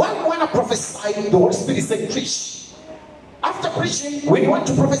 When I prophesy, the Holy Spirit says, preach. After preaching, when you want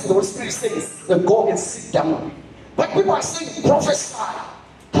to prophesy, the Holy Spirit says, go and sit down. But people are saying, prophesy,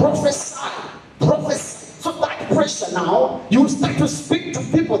 prophesy, prophesy. So that pressure now, you start to speak to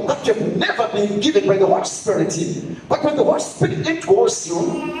people that have never been given by the Holy Spirit. But when the Holy Spirit enters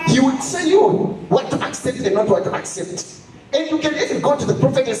you, He will tell you what to accept and not what to accept. And you can even go to the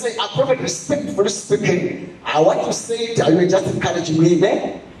prophet and say, prophet, respectfully speaking, what you said, you were just encouraging me,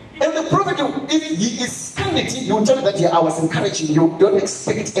 man. And the prophet, if he is kind, he will tell you that, yeah, I was encouraging you, don't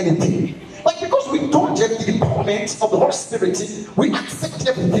expect anything. But because we don't have the empowerment of the Holy Spirit, we accept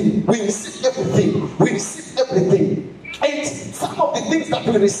everything, we receive everything, we receive everything. And some of the things that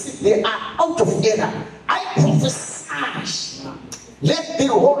we receive, they are out of error. I prophesy, let the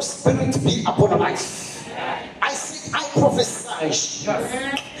Holy Spirit be upon our life. I say, I prophesy.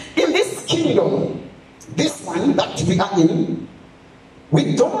 In this kingdom, this one that we are in,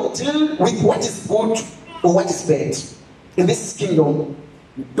 we don't deal with what is good or what is bad. In this kingdom,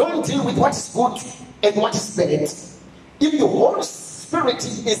 we don't deal with what is good and what is bad. If the Holy Spirit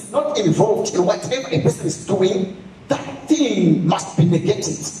is not involved in whatever a person is doing, that thing must be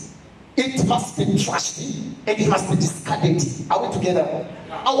negated. It must be trashed and it must be discarded. Are we together?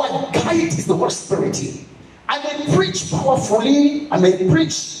 Our guide is the Holy Spirit. I may preach powerfully, I may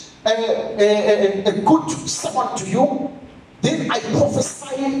preach a good sermon to you, then I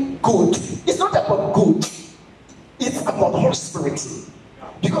prophesy good. It's not about good, it's about the Holy Spirit.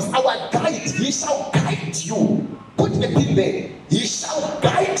 Because our guide, He shall guide you. Put a pin there. He shall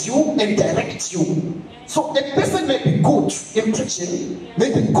guide you and direct you. So a person may be good in preaching,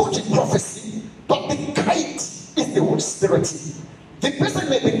 may be good in prophecy, but the guide is the Holy Spirit. The person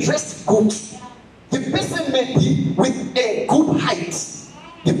may be dressed good. The person may be with a good height.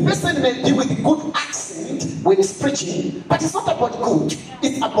 The person may be with a good accent when he's preaching, but it's not about good.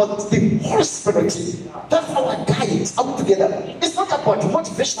 It's about the Holy Spirit. That's our guide. Are we together? It's not about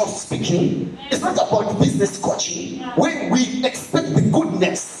motivational speaking. It's not about business coaching. When we expect the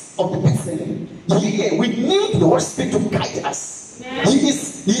goodness of the person, we need the Holy Spirit to guide us.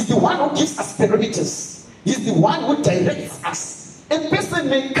 He's the one who gives us parameters. He's the one who directs us. A person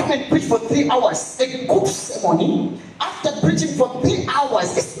may come and preach for 3 hours, a good ceremony. After preaching for 3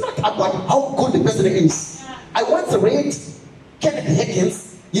 hours, it's not about how good the person is. I once read Kenneth Hagin.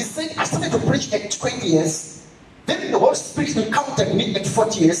 He said, I started to preach at 20 years. Then the Holy Spirit encountered me at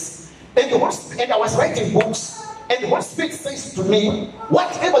 40 years. And I was writing books. And the Holy Spirit says to me,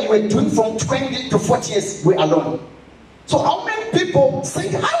 whatever you were doing from 20 to 40 years, we're alone. So how many people say,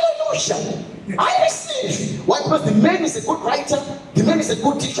 hallelujah, I receive? Why? Because the man is a good writer, the man is a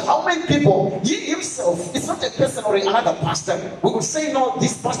good teacher. How many people, he himself, it's not a person or another pastor, we would say, no,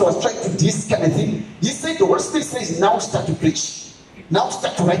 this pastor was trying to do this kind of thing. He said, the Holy Spirit says, now start to preach. Now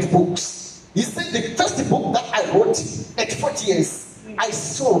start to write books. He said, the first book that I wrote at 40 years, I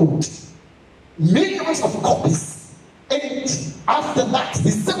sold millions of copies. And after that,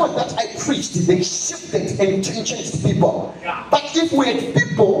 the sermon that I preached, they shifted and changed people. But if we had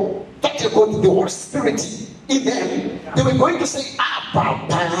people that have got the Holy Spirit in them, they were going to say,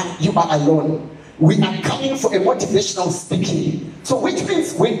 Papa, you are alone. We are coming for a motivational speaking. So which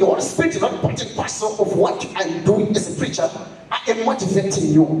means when the Holy Spirit is not part and parcel of what I'm doing as a preacher, I am motivating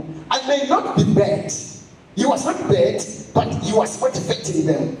you. I may not be bad. He was not bad, but he was motivating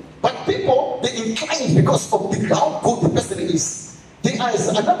them. But people, they incline because of how good the person is. There is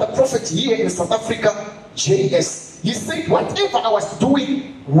another prophet here in South Africa, J.S. He said, whatever I was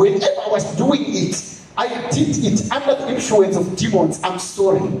doing, whenever I was doing it, I did it under the influence of demons. I'm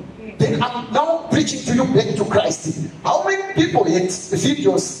sorry. Then I'm now preaching to you back to Christ. How many people had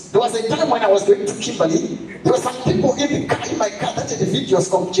videos? There was a time when I was going to Kimberley. There were some people in my car that had the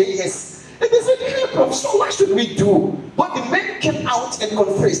videos of J.S. And they said, hey, Prof, so what should we do? But the man came out and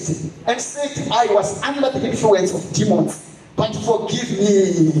confessed and said, I was under the influence of demons, but forgive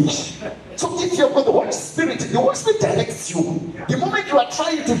me. So if you've got the Holy Spirit directs you. The moment you are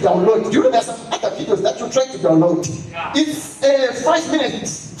trying to download, you know there's some other videos that you try to download. It's a 5-minute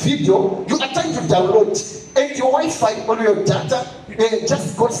video, you are trying to download, and your Wi-Fi on your data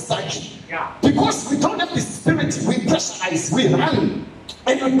just got stuck. Because we don't have the Spirit, we pressurize, we run.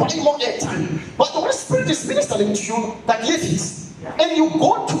 And you buy more airtime. But the Holy Spirit is ministering to you that leave it. And you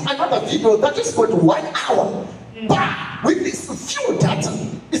go to another video that is for 1 hour. But with this few data,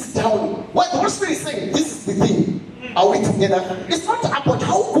 it's down. What the Holy Spirit is saying, this is the thing. Are we together? It's not about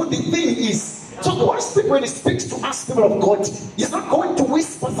how good the thing is. So the Holy Spirit when he speaks to us, people of God, he's not going to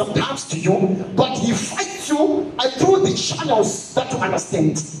whisper sometimes to you, but he fights you through the channels that you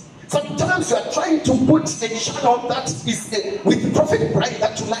understand. Sometimes you are trying to put a channel that is with Prophet Brian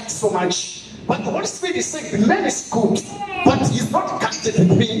that you like so much. But the Holy Spirit is saying, the man is good, but he's not guided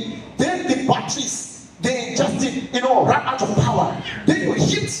with me. Then the batteries, they just, run out of power. Then you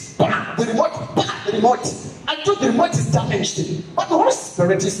hit, the remote, until the remote is damaged. But the Holy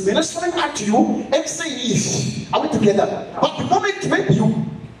Spirit is ministering unto you and saying, are we together? But the moment maybe you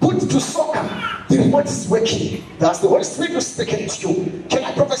put to soccer, the remote is working. That's the Holy Spirit who's speaking to you. Can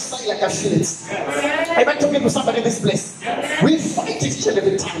I prophesy like I feel it? Am I talking to somebody in this place? We fight it each and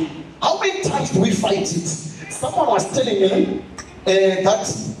every time. How many times do we fight it? Someone was telling me that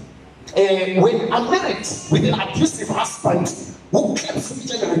when I'm married with an abusive husband who claims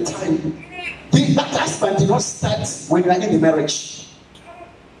each and every time, that husband did not start when you are in the marriage.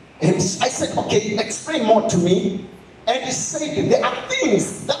 And I said, okay, explain more to me. And he said, there are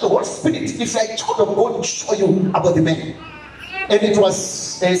things that the Holy Spirit, if you're a child of God, will show you about the man. And it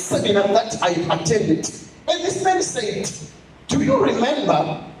was a seminar that I attended. And this man said, do you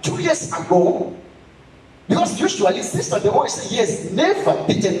remember 2 years ago? Because usually, sister, they always say, he has never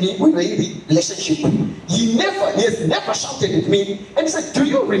beaten me when we were in the relationship. He has never shouted at me. And he said, do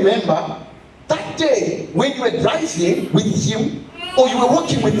you remember that day when you were driving with him, or you were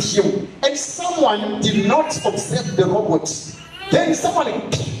walking with him, and someone did not observe the robot? Then someone,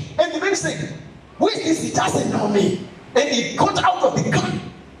 and the man said, who is this? He doesn't know me. And he got out of the car.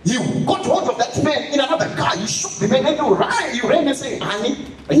 He got hold of that man in another car. He shook the man and you ran and said, honey,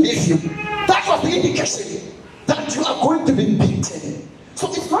 I leave you. That was the indication that you are going to be beaten. So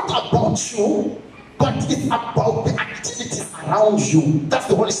it's not about you, but it's about the activities around you. That's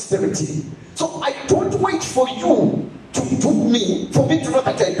the Holy Spirit. So I don't wait for you to do me, for me to know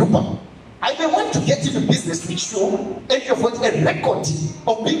that you're a duper. I may want to get into business with you, and you've got a record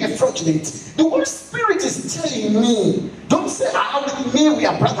of being a fraudulent. The Holy Spirit is telling me, don't say, with me we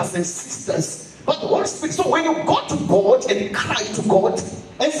are brothers and sisters. But the Holy Spirit, so when you go to God and cry to God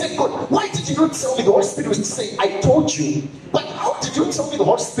and say, God, why did you not tell me? The Holy Spirit will say, I told you. But how did you tell me, the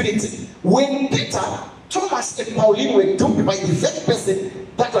Holy Spirit? When Peter, Thomas, and Pauline were duped by the very person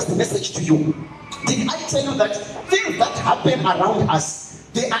that was the message to you, did I tell you that things that happen around us,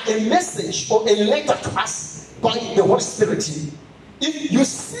 they are a message or a letter to us by the Holy Spirit? If you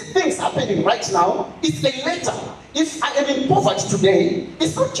see things happening right now, it's a letter. If I am in poverty today,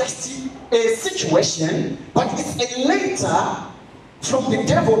 it's not just a situation, but it's a letter from the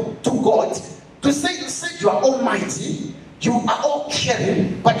devil to God to say, you said you are almighty, you are all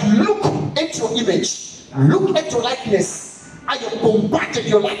caring, but look at your image, look at your likeness. I have bombarded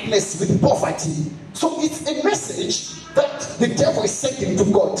your likeness with poverty. So it's a message that the devil is sending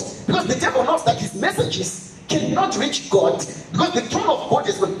to God. Because the devil knows that his messages cannot reach God. Because the throne of God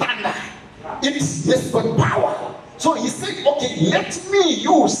is with thunder. It has got power. So he said, okay, let me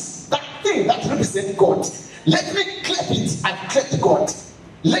use that thing that represents God. Let me clap it and clap God.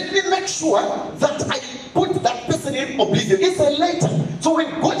 Let me make sure that I put that person in oblivion. It's a letter. So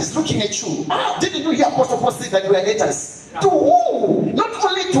when God is looking at you, didn't you hear Apostle Paul say that we are letters? To who? Not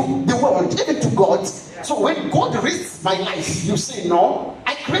only to the world, even to God. So when God reads my life, you say, no,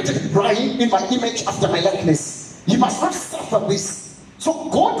 I created Brian in my image after my likeness. He must not suffer this. So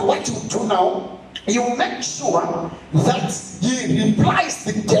God, what you do now, you make sure that he replies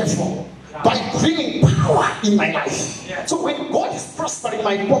the devil by bringing power in my life. So when God is prospering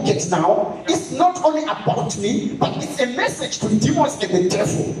my pocket now, it's not only about me, but it's a message to demons and the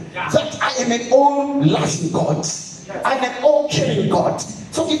devil that I am an all-loving God. I'm an all-caring God.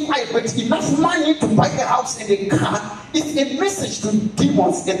 So if I got enough money to buy a house and a car, it's a message to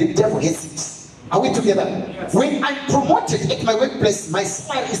demons and the devil hates it. Are we together? Yes. When I'm promoted at my workplace, my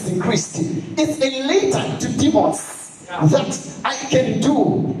salary is increased. It's a letter to demons that I can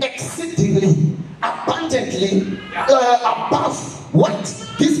do exceedingly, abundantly, above what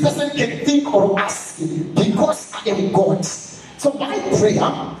this person can think or ask, because I am God. So my prayer,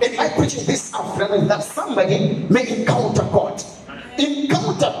 and I preach this afternoon, that somebody may encounter God.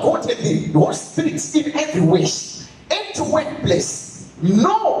 Encounter God and the Holy Spirit in every way. Enter workplace.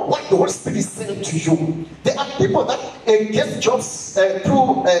 Know what the Holy Spirit is saying to you. There are people that get jobs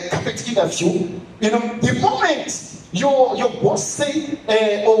through carpet interview. You know, the moment your boss say,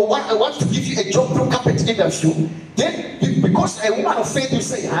 I want to give you a job through carpet interview, then because a woman of faith, you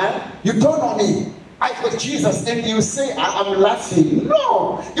say, you don't know me. I've got Jesus, and you say, I'm laughing.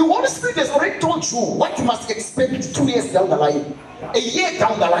 No, the Holy Spirit has already told you what you must expect 2 years down the line, a year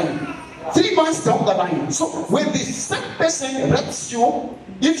down the line. 3 months down the line. So when the same person rapes you,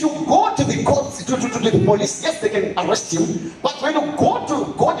 if you go to the court, to the police, yes, they can arrest you. But when you go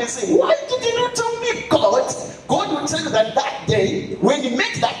to God and say, why did you not tell me, God? God will tell you that that day, when you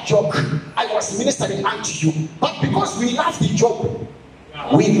make that joke, I was ministering unto you. But because we love the job,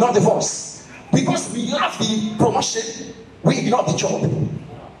 we ignore the voice. Because we love the promotion, we ignore the job.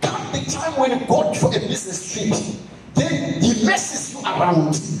 Come the time when you go for a business trip, then he messes you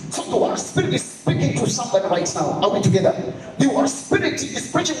around. So the Holy Spirit is speaking to somebody right now. Are we together? The Holy Spirit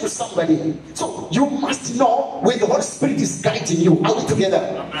is preaching to somebody. So you must know when the Holy Spirit is guiding you. Are we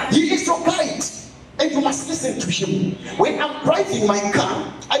together? He is your guide. And you must listen to him. When I'm driving my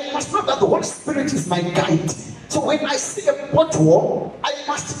car, I must know that the Holy Spirit is my guide. So when I see a pothole, I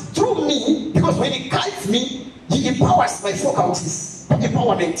must, through me, because when he guides me, he empowers my faculties,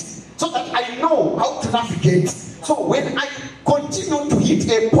 empowerment, so that I know how to navigate. So when I continue to hit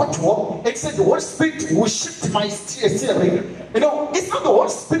a pothole, it said the Holy Spirit will shift my steering. You know, it's not the Holy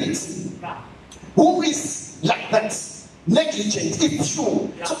Spirit who is like that, negligent. It's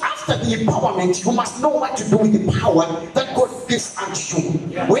true. So after the empowerment, you must know what to do with the power that God gives unto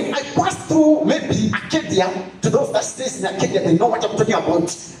you. When I pass through maybe Arcadia, to those that stays in Arcadia, they know what I'm talking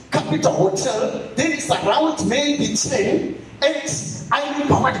about. Capital Hotel, there is around maybe 10, and I'm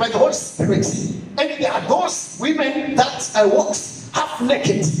empowered by the Holy Spirit. And there are those women that walk half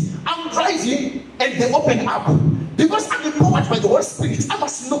naked. I'm driving and they open up. Because I'm empowered by the Holy Spirit, I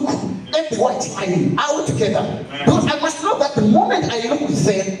must look at the white line out together. Because I must know that the moment I look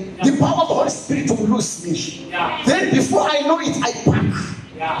there, the power of the Holy Spirit will lose me. Then before I know it, I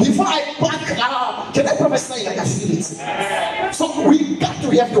park. Before I park, can I prophesy like I feel it? So we got to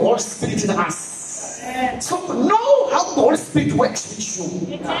have the Holy Spirit in us. So know how the Holy Spirit works with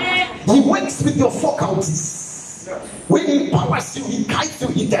you. He works with your faculties. When he empowers you, he guides you,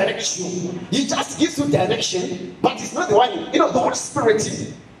 he directs you. He just gives you direction, but he's not the one. You know, the Holy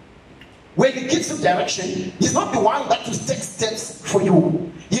Spirit, when he gives you direction, he's not the one that will take steps for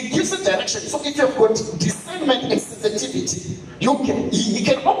you. He gives you direction. So if you've got discernment and sensitivity, he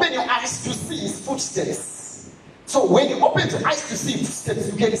can open your eyes to see his footsteps. So when you open your eyes to see his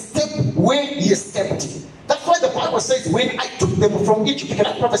footsteps, you can step where he stepped. That's why the Bible says, when I took them from Egypt, can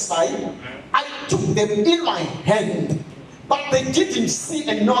I prophesy? I took them in my hand, but they didn't see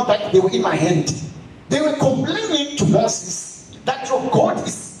and know that they were in my hand. They were complaining to Moses that your God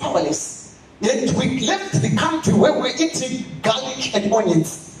is powerless. Yet we left the country where we're eating garlic and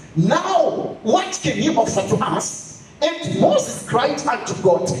onions. Now, what can you offer to us? And Moses cried unto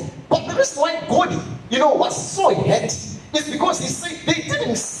God. But the reason why God, was so hurt is because he said they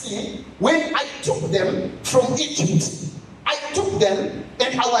didn't see when I took them from Egypt. I took them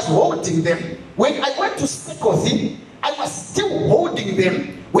and I was holding them. When I went to Sekothi, I was still holding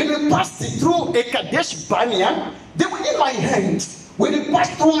them. When we passed through a Kadesh Barnea, they were in my hand. When we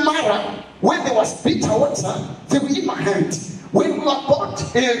passed through Mara, where there was bitter water, they were in my hand. When we were about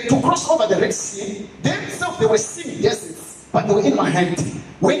to cross over the Red Sea, themselves they were seeing deserts, but they were in my hand.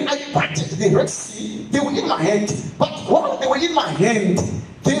 When I parted the Red Sea, they were in my hand. But while they were in my hand,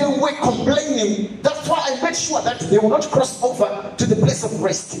 they were complaining. That's why I made sure that they will not cross over to the place of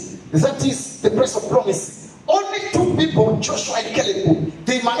rest. That is the place of promise. Only 2 people, Joshua and Caleb,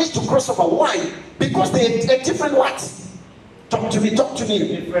 they managed to cross over. Why? Because they had a different what? Talk to me.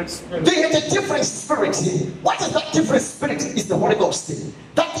 They had a different spirit. What is that different spirit? It's the Holy Ghost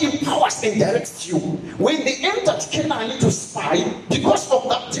that empowers and directs you. When they entered Canaan to spy, because of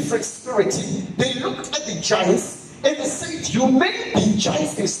that different spirit, they looked at the giants and they said, you may be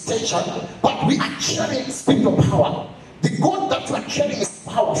giants in stature, but we are carrying spirit of power. The God that you are carrying is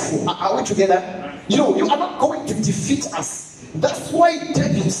powerful. Are we together? You are not going to defeat us. That's why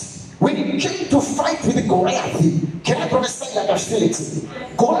David, when he came to fight with Goliath, can I prophesy like I feel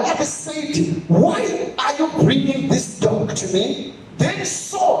it? Goliath said, why are you bringing this dog to me? Then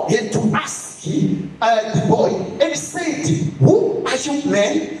Saul had to ask the boy, and he said, who are you,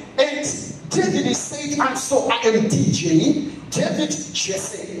 man? And David said, I am DJ, David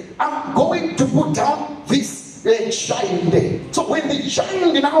Jesse. I'm going to put down this giant. So when the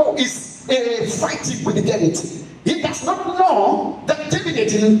giant now is fighting with David, he does not know that David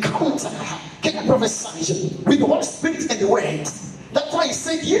had an encounter, can I prophesy, with the Holy Spirit and the Word. That's why he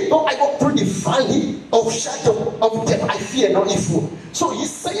said, yet though I walk through the valley of shadow of death, I fear no evil. So he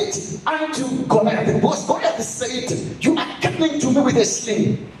said unto Goliath, because Goliath said, you are coming to me with a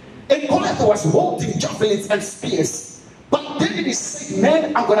sling. And Goliath was holding javelins and spears. But David said,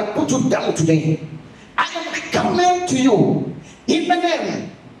 man, I'm going to put you down today. I am coming to you in the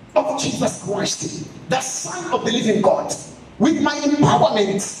name of Jesus Christ, the Son of the living God, with my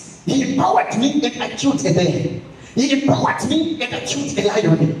empowerment He empowered me and I killed a bear. He empowered me and I killed a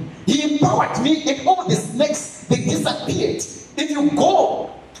lion. He empowered me and all the snakes, they disappeared. If you go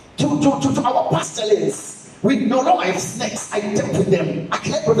to our pasture lands, we no longer have snakes. I dealt with them. I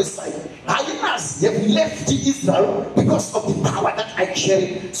can prophesy. Hyenas have left Israel because of the power that I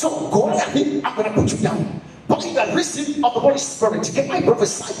carry. So go ahead, I'm going to put you down. By the reason of the Holy Spirit, can I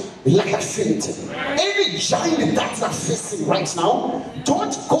prophesy like a faint? Any giant that you are facing right now,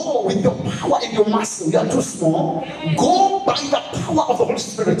 don't go with your power and your muscle. You are too small. Go by the power of the Holy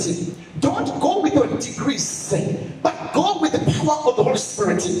Spirit. Don't go with your degrees, but go with the power of the Holy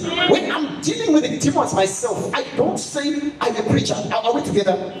Spirit. When I'm dealing with the demons myself, I don't say I'm a preacher. Are we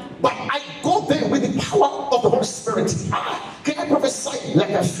together? But I go there with the power of the Holy Spirit. Can I prophesy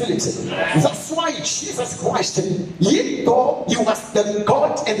like I feel it? That's why Jesus Christ, even though he was the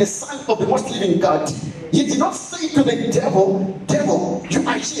God and the Son of the most living God, he did not say to the devil, devil, you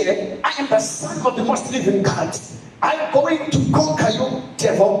are here, I am the Son of the most living God. I am going to conquer you,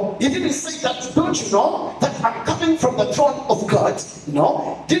 devil. He didn't say that. Don't you know that I'm coming from the throne of God?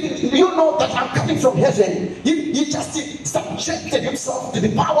 No. Didn't you know that I'm coming from heaven? He just subjected himself to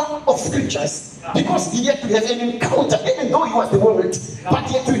the power of scriptures because he had to have an encounter, even though he was the word, but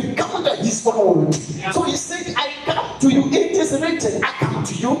he had to encounter his own word. So he said, I come to you, it is written, I come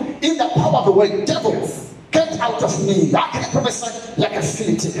to you in the power of the word. Devils, get out of me. I can prophesy like a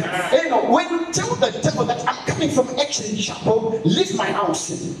fillet. You know, when you tell the devil that I'm coming from Action Chapel, leave my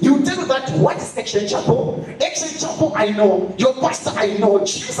house. You tell that, what is Action Chapel? Action Chapel, I know. Your pastor, I know.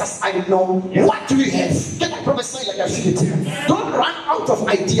 Jesus, I know. What do you have? Can I prophesy like a fillet? Don't run out of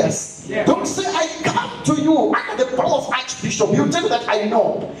ideas. Don't say, I come to you under the power of Archbishop. You tell that I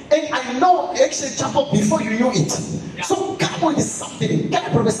know. And I know Action Chapel before you knew it. So come with something. Can I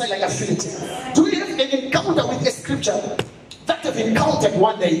prophesy like a fillet? Do you have an encounter with a scripture that you've encountered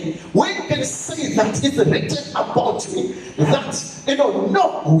one day where you can say that it's written about me that, you know,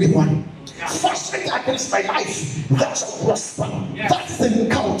 no weapon fashioned against my life that shall prosper? That's the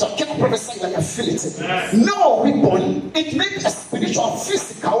encounter. Can I prophesy like I feel it? No weapon, it may be a spiritual,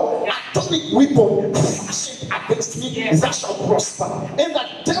 physical, atomic weapon fashioned against me that shall prosper. And the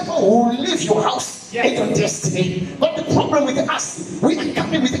devil will leave your house and your destiny. But the problem with us, we are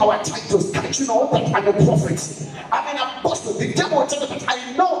coming with our titles. Can't you know that I'm a prophet? I'm an apostle. The devil will tell you that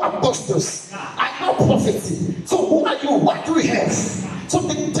I know apostles. I know prophecy. So who are you? What do we have? So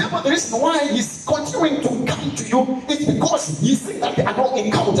the devil, the reason why he's continuing to come to you is because he thinks that there are no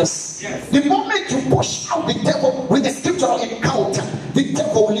encounters. The moment you push out the devil with a scriptural encounter, the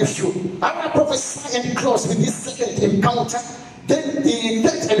devil will leave you. I want to prophesy and close with this second encounter. Then the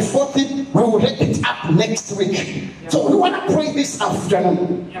third and fourth thing, we will wrap it up next week. So we want to pray this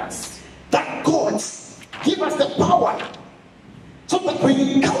afternoon. That God give us the power so that when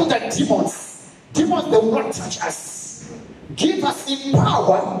we encounter demons, they will not touch us. Give us the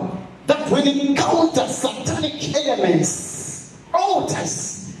power that when we encounter satanic elements,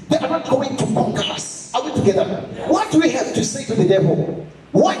 altars, they are not going to conquer us. Are we together? What do we have to say to the devil?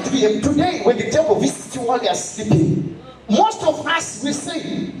 What do we have today when the devil visits you while they are sleeping? Most of us, we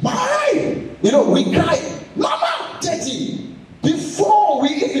say, "My," you know, we cry, "Mama, Daddy," before we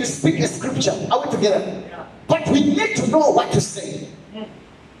even speak a scripture. Are we together? But we need to know what to say.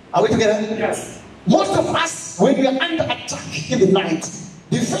 Are we together? Yes. Most of us, when we are under attack in the night,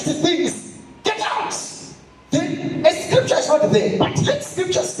 the first thing is, get out. Then a scripture is not there, but let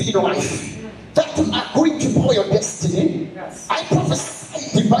scriptures be in your life that you are going to know your destiny. I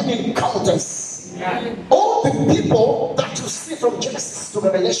prophesy divine encounters. All the people that you see from Genesis to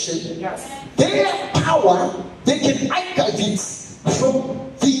Revelation, their power, they can archive it from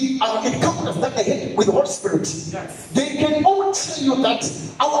the encounters that they had with the Holy Spirit. They can all tell you that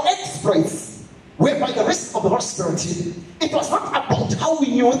our exploits were by the rest of the Holy Spirit. It was not about how we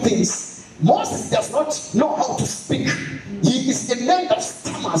knew things. Moses does not know how to speak. He is a man that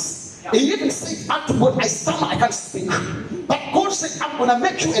stammers. He even said, unto God, I stammer, I can't speak. But God said, I'm going to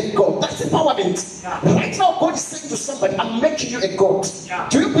make you a God. That's empowerment. Right now, God is saying to somebody, I'm making you a God.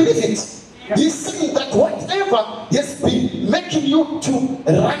 Do you believe it? He's saying that whatever has been making you to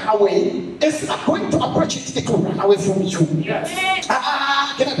run away is not going to approach it, it will run away from you.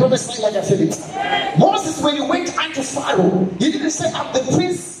 Can I prophesy like I feel it? Moses, when he went unto Pharaoh, he didn't say, I'm the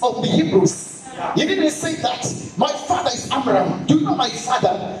prince of the Hebrews. He didn't say that my father is Amram. Do you know my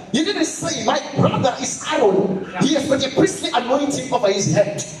father? He didn't say my brother is Aaron. He has got a priestly anointing over his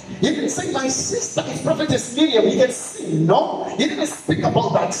head. He didn't say my sister is prophetess Miriam. He can sing. No, he didn't speak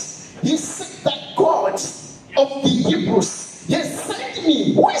about that. He said that God of the Hebrews, he has sent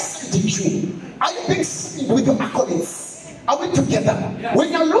me. Who is sending you? Are you being sent with your accolades? Are we together?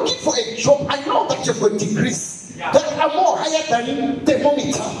 When you're looking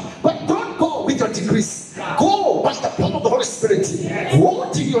thermometer, but don't go with your degrees. Go by the power of the Holy Spirit.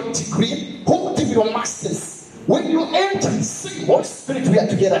 Holding your degree, holding your masters. When you enter, say, Holy Spirit, we are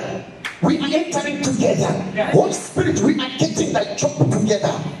together. We are entering together. Holy Spirit, we are getting that job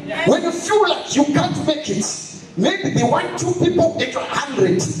together. When you feel like you can't make it, maybe they want 2 people into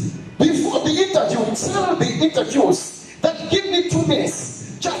 100. Before the interview, tell the interviewers that give me 2 minutes.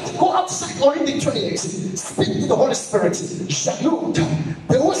 Just go outside or in the toilet. Speak to the Holy Spirit.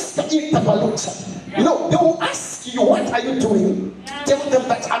 You know, they will ask you, what are you doing? Tell them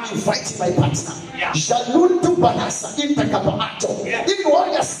that I'm inviting my partner. Even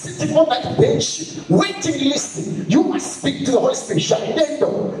while you're sitting on that bench, waiting, listening, you must speak to the Holy Spirit.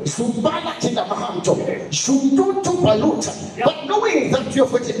 But knowing that you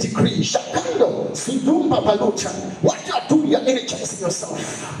have got a degree, what you are doing, you are energizing yourself.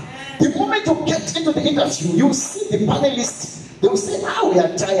 The moment you get into the interview, you see the panelists. They will say, we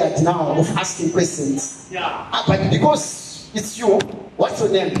are tired now of asking questions. But because it's you, what's your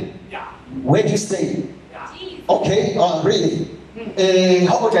name? Where do you stay? Okay, really?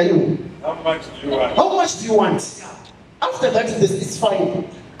 How old are you? How much do you want? How much do you want? After that, it's fine.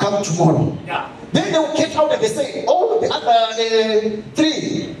 Come tomorrow. Then they will get out and they say, all the other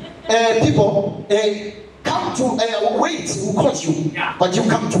 3 people come to wait, we'll call you. But you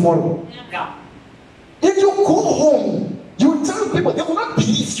come tomorrow. If you go home, you tell people, they will not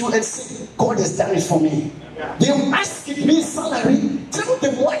believe you and say, God has done it for me. They will ask me salary, tell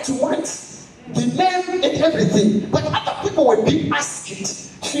them what you want, the name and everything. But other people will be asking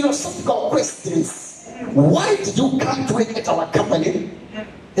philosophical questions. Why did you come to work at our company?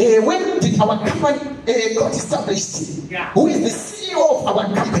 When did our company got established? Who is the CEO of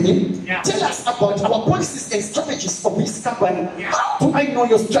our company? Tell us about our policies and strategies of this company. How do I know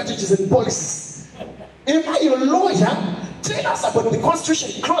your strategies and policies? Am I a lawyer? Tell us about the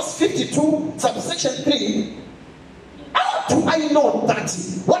Constitution, clause 52, subsection 3. How do I know that?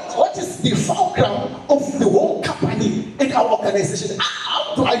 What is the fulcrum of the whole company in our organization?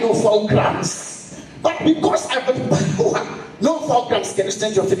 How do I know fulcrums? But because I've got power, no fulcrums can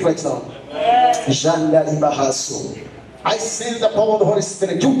stand your feet right now. I sense the power of the Holy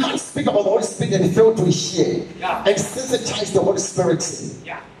Spirit. You can't speak about the Holy Spirit and fail to hear and sensitize the Holy Spirit.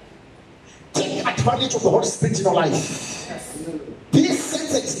 Take advantage of the Holy Spirit in your life. Be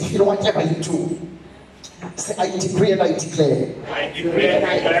sensitive in whatever you do. Say, I decree and I declare.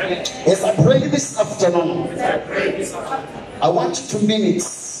 As I pray this afternoon, I want you to mean it.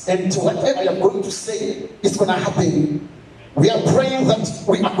 And whatever you're going to say is going to happen. We are praying that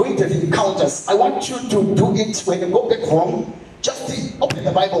we are going to have encounters. I want you to do it when you go back home. Just open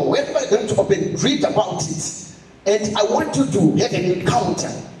the Bible. Wherever you're going to open, read about it. And I want you to have an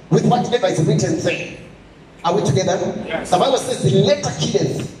encounter with whatever is written there. Are we together? Yes. The Bible says the letter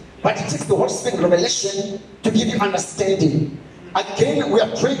killeth, but it takes the Holy Spirit revelation to give you understanding. Again, we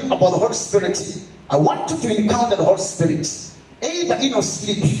are praying about the Holy Spirit. I want you to encounter the Holy Spirit, either in your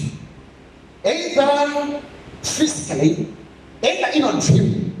sleep, either physically, either in your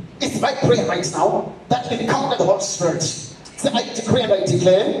dream. It's my prayer right now that you encounter the Holy Spirit. So I decree and I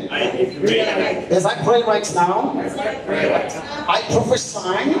declare, as I pray right now, I prophesy,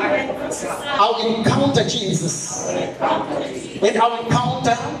 I'll encounter Jesus, and I'll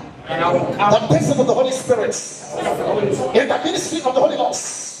encounter the person of the Holy Spirit, in the ministry of the Holy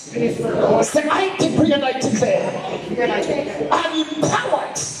Ghost. Say, I decree and I declare, I'm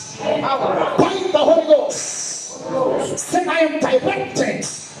empowered by the Holy Ghost. Say, I am directed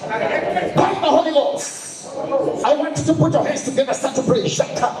by the Holy Ghost. I want you to put your hands together, start to pray.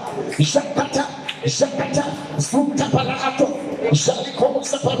 Shaka, Shakata, Shakata, Zuta Palato, Jale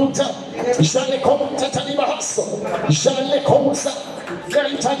Komusa Paruta, Jale Komuta Talibahaso, Jale Komusa,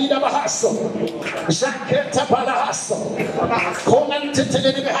 Gantalida Bahaso, Jaketa Palahaso, Conan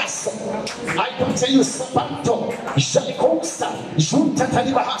Telebahaso. I can tell you Sapanto, Jale Komusa, Junta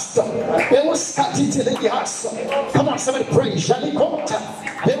Talibahaso, Beuscati Telebahaso. Come on, somebody pray. Jale Komta,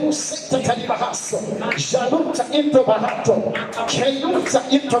 Beuseta Talibahaso. Jaluta into Bahato, Keluta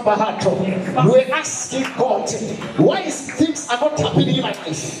into Bahato. We're asking God, why is things are not happening in my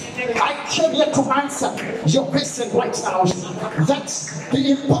life? I came here to answer your question right now. That the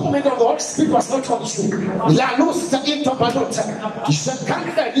empowerment of the Holy Spirit was not on you. La lusta into Baluta,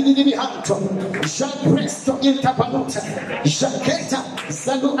 Jakanda Didibihanto, Japresto into Baluta, Jaketa,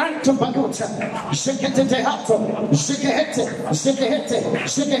 Zaluanto Baluta, Jakete Tehato, Jakete, Jakete,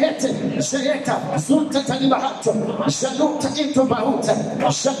 Jakete, Jaketa, Zunta Talibahato, Jaluta into Bahuta,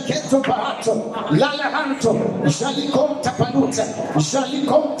 Jaketo Bahato, Lalahanto, Jalikonta Paluta, Jali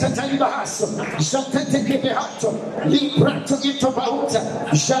Jalikonta Talibahaso, Jantetekebehato, Librato Intobauta,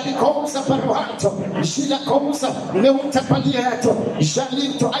 Jalikonza Baruhato, Jilakonza, Leuta Paliato,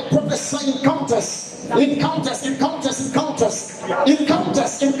 Jalito. I prophesy encounters. You encounter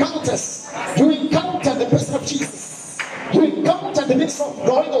the person of Jesus. You encounter the midst of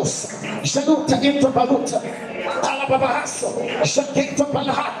the Holy Ghost. Jaluta into Baluta, Alababahaso, Jaketo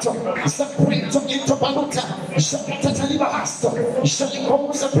Balahato, Zapreto into Baluta, Jakatalibahasto,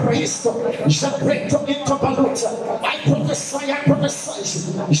 Jalikosa Presto, Japreto into Baluta. I prophesy,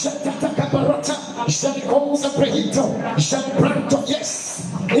 Jakatakabarota, Jalikosa Prehito, Jalbranto, yes.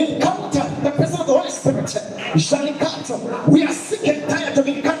 Encounter the presence of the Holy Spirit. Jalikato. We are sick and tired of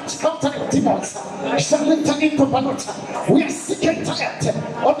encountering demons. Jalita into Baluta. We are sick and tired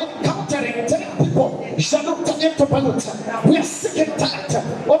of encountering dead people. Jalita into Baluta. We are sick and tired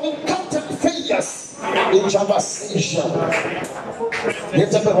of encountering failures. In Java's Asia.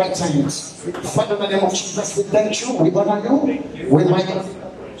 Lift up the right hands. Father, in the name of Jesus, we thank you, we honor you, we might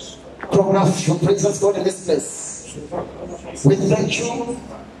choreograph your presence, God, in this place. We thank you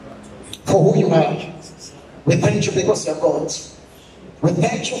for who you are. We thank you because you are God. We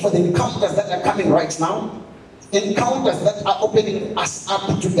thank you for the encounters that are coming right now. Encounters that are opening us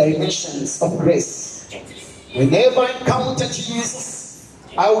up to dimensions of grace. We never encounter Jesus.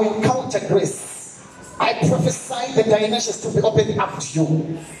 I will encounter grace. I prophesy the dimensions to be opened up to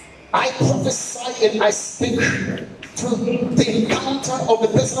you. I prophesy and I speak to the encounter of the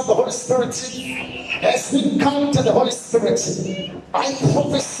person of the Holy Spirit. As we encounter the Holy Spirit, I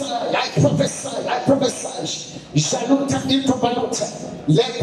prophesy. Shaluta into Baluta.